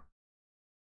session?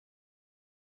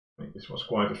 I think this was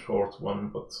quite a short one,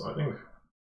 but I think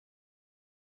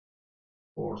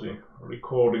for the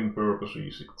recording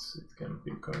purposes it can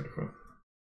be kind of a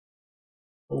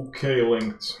okay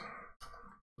length.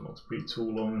 Not be too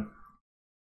long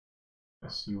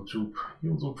as YouTube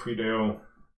video.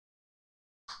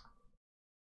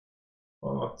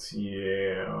 But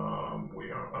yeah,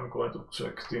 I'm going to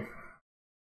check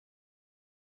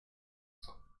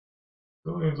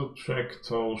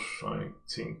those. I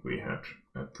think we had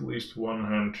at least one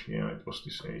hand. Yeah, it was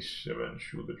this A7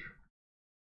 shooter.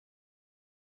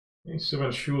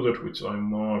 A7 shooter, which I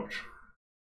marked.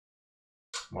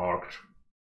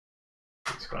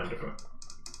 It's kind of a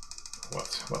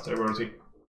whatever the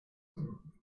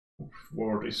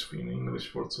word is in English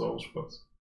for those, but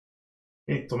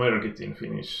it in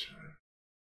Finnish.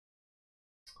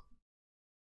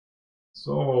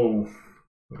 So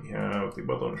we have the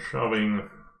button shoving,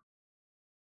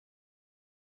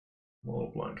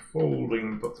 small blind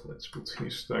folding, but let's put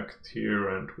his stacked here,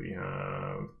 and we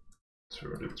have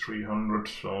 3,300,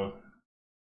 so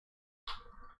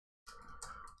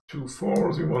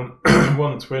 240,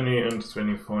 120 and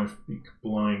 25 big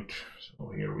blind.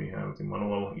 So here we have the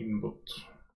manual input.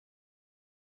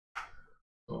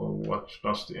 So what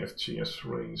does the FGS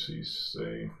ranges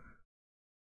say?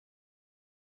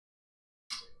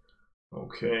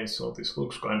 Okay, so this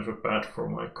looks kind of a bad for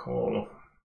my call.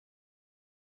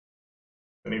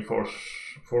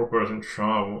 24%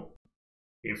 shove.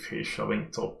 If he's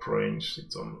shoving top range,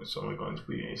 it's only going to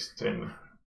be ace 10.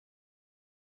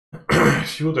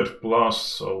 suited plus,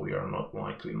 so we are not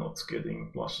likely not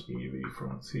getting plus EV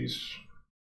from this.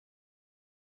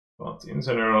 But in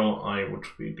general, I would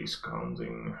be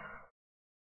discounting.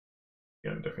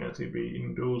 Can definitely be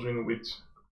inducing with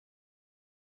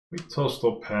those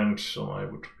top hands, so I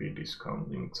would be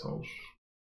discounting those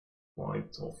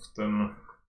quite often.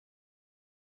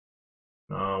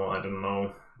 Now, I don't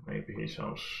know, maybe he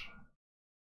shows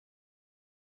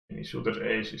any suited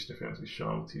aces, definitely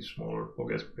shout his smaller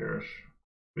pocket pairs.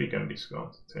 We can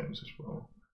discount the tens as well.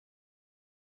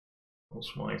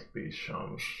 Those might be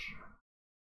shows.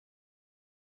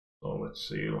 So let's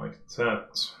see, like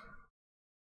that.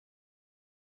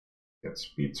 Gets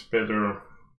bit better.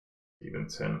 Even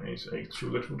 10 ace 8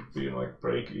 suited would be like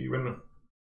break even.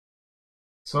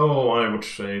 So I would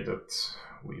say that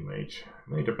we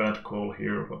made a bad call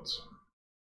here, but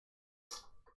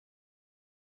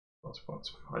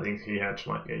I think he had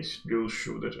like ace deuce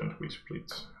suited and we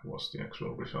split was the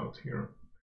actual result here.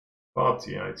 But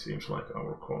yeah, it seems like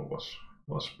our call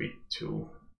was a bit too,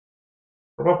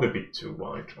 probably a bit too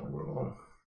wide overall.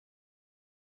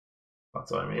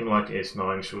 But I mean, like ace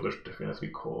 9 suited definitely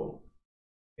call.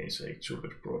 Ace 8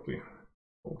 suited probably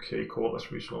okay call as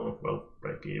we saw. Well,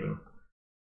 break even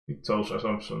with those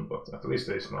assumptions, but at least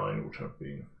ace 9 would have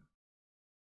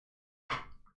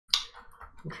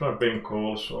been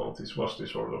called. So this was the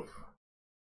sort of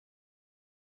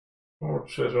short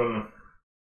session.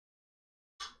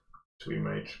 We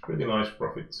made pretty nice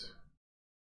profit.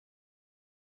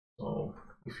 So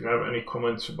if you have any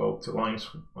comments about the lines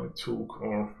I took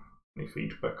or any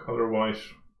feedback otherwise,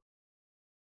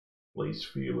 please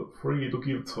feel free to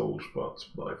give those, but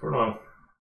bye for now.